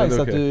rasistiskt. Det märks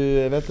att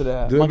du vet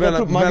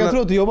det. Man kan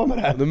tro att du jobbar med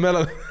det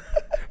här.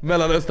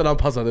 Mellanöstern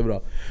anpassat är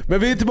bra. Men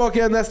vi är tillbaka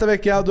igen nästa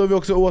vecka. Då är vi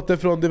också åter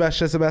från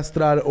diverse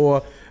semestrar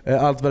och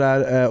allt vad det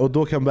är. Och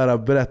då kan Berra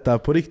berätta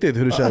på riktigt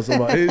hur det känns som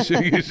var i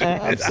 2020.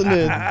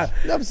 Absolut.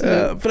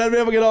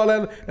 Prenumerera på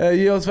kanalen.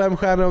 Ge oss 5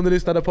 stjärnor om ni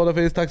lyssnade på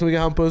det. Tack så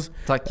mycket Hampus.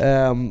 Tack.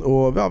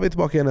 Och vi är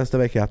tillbaka igen nästa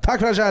vecka. Tack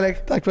för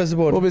kärlek. Tack för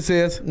support. Och vi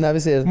ses. När vi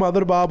ses.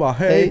 Mother Baba.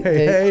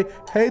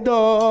 Hej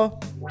då.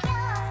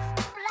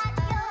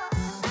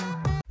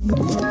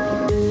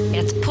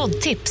 Ett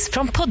poddtips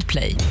från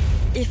Podplay.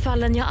 I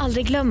fallen jag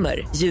aldrig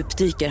glömmer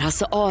djupdyker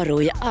Hasse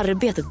Aro i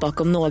arbetet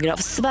bakom några av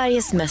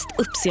Sveriges mest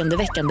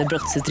uppseendeväckande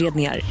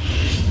brottsutredningar.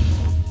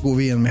 Går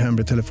vi in med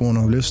hemlig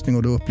telefonavlyssning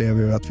och då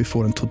upplever vi att vi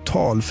får en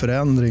total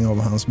förändring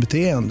av hans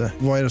beteende.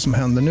 Vad är det som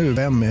händer nu?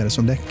 Vem är det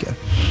som läcker?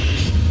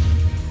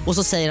 Och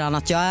så säger han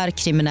att jag är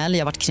kriminell, jag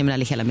har varit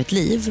kriminell i hela mitt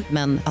liv.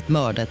 Men att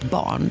mörda ett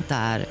barn,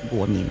 där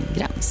går min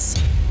gräns.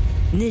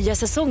 Nya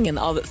säsongen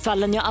av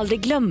Fallen jag aldrig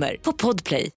glömmer på Podplay.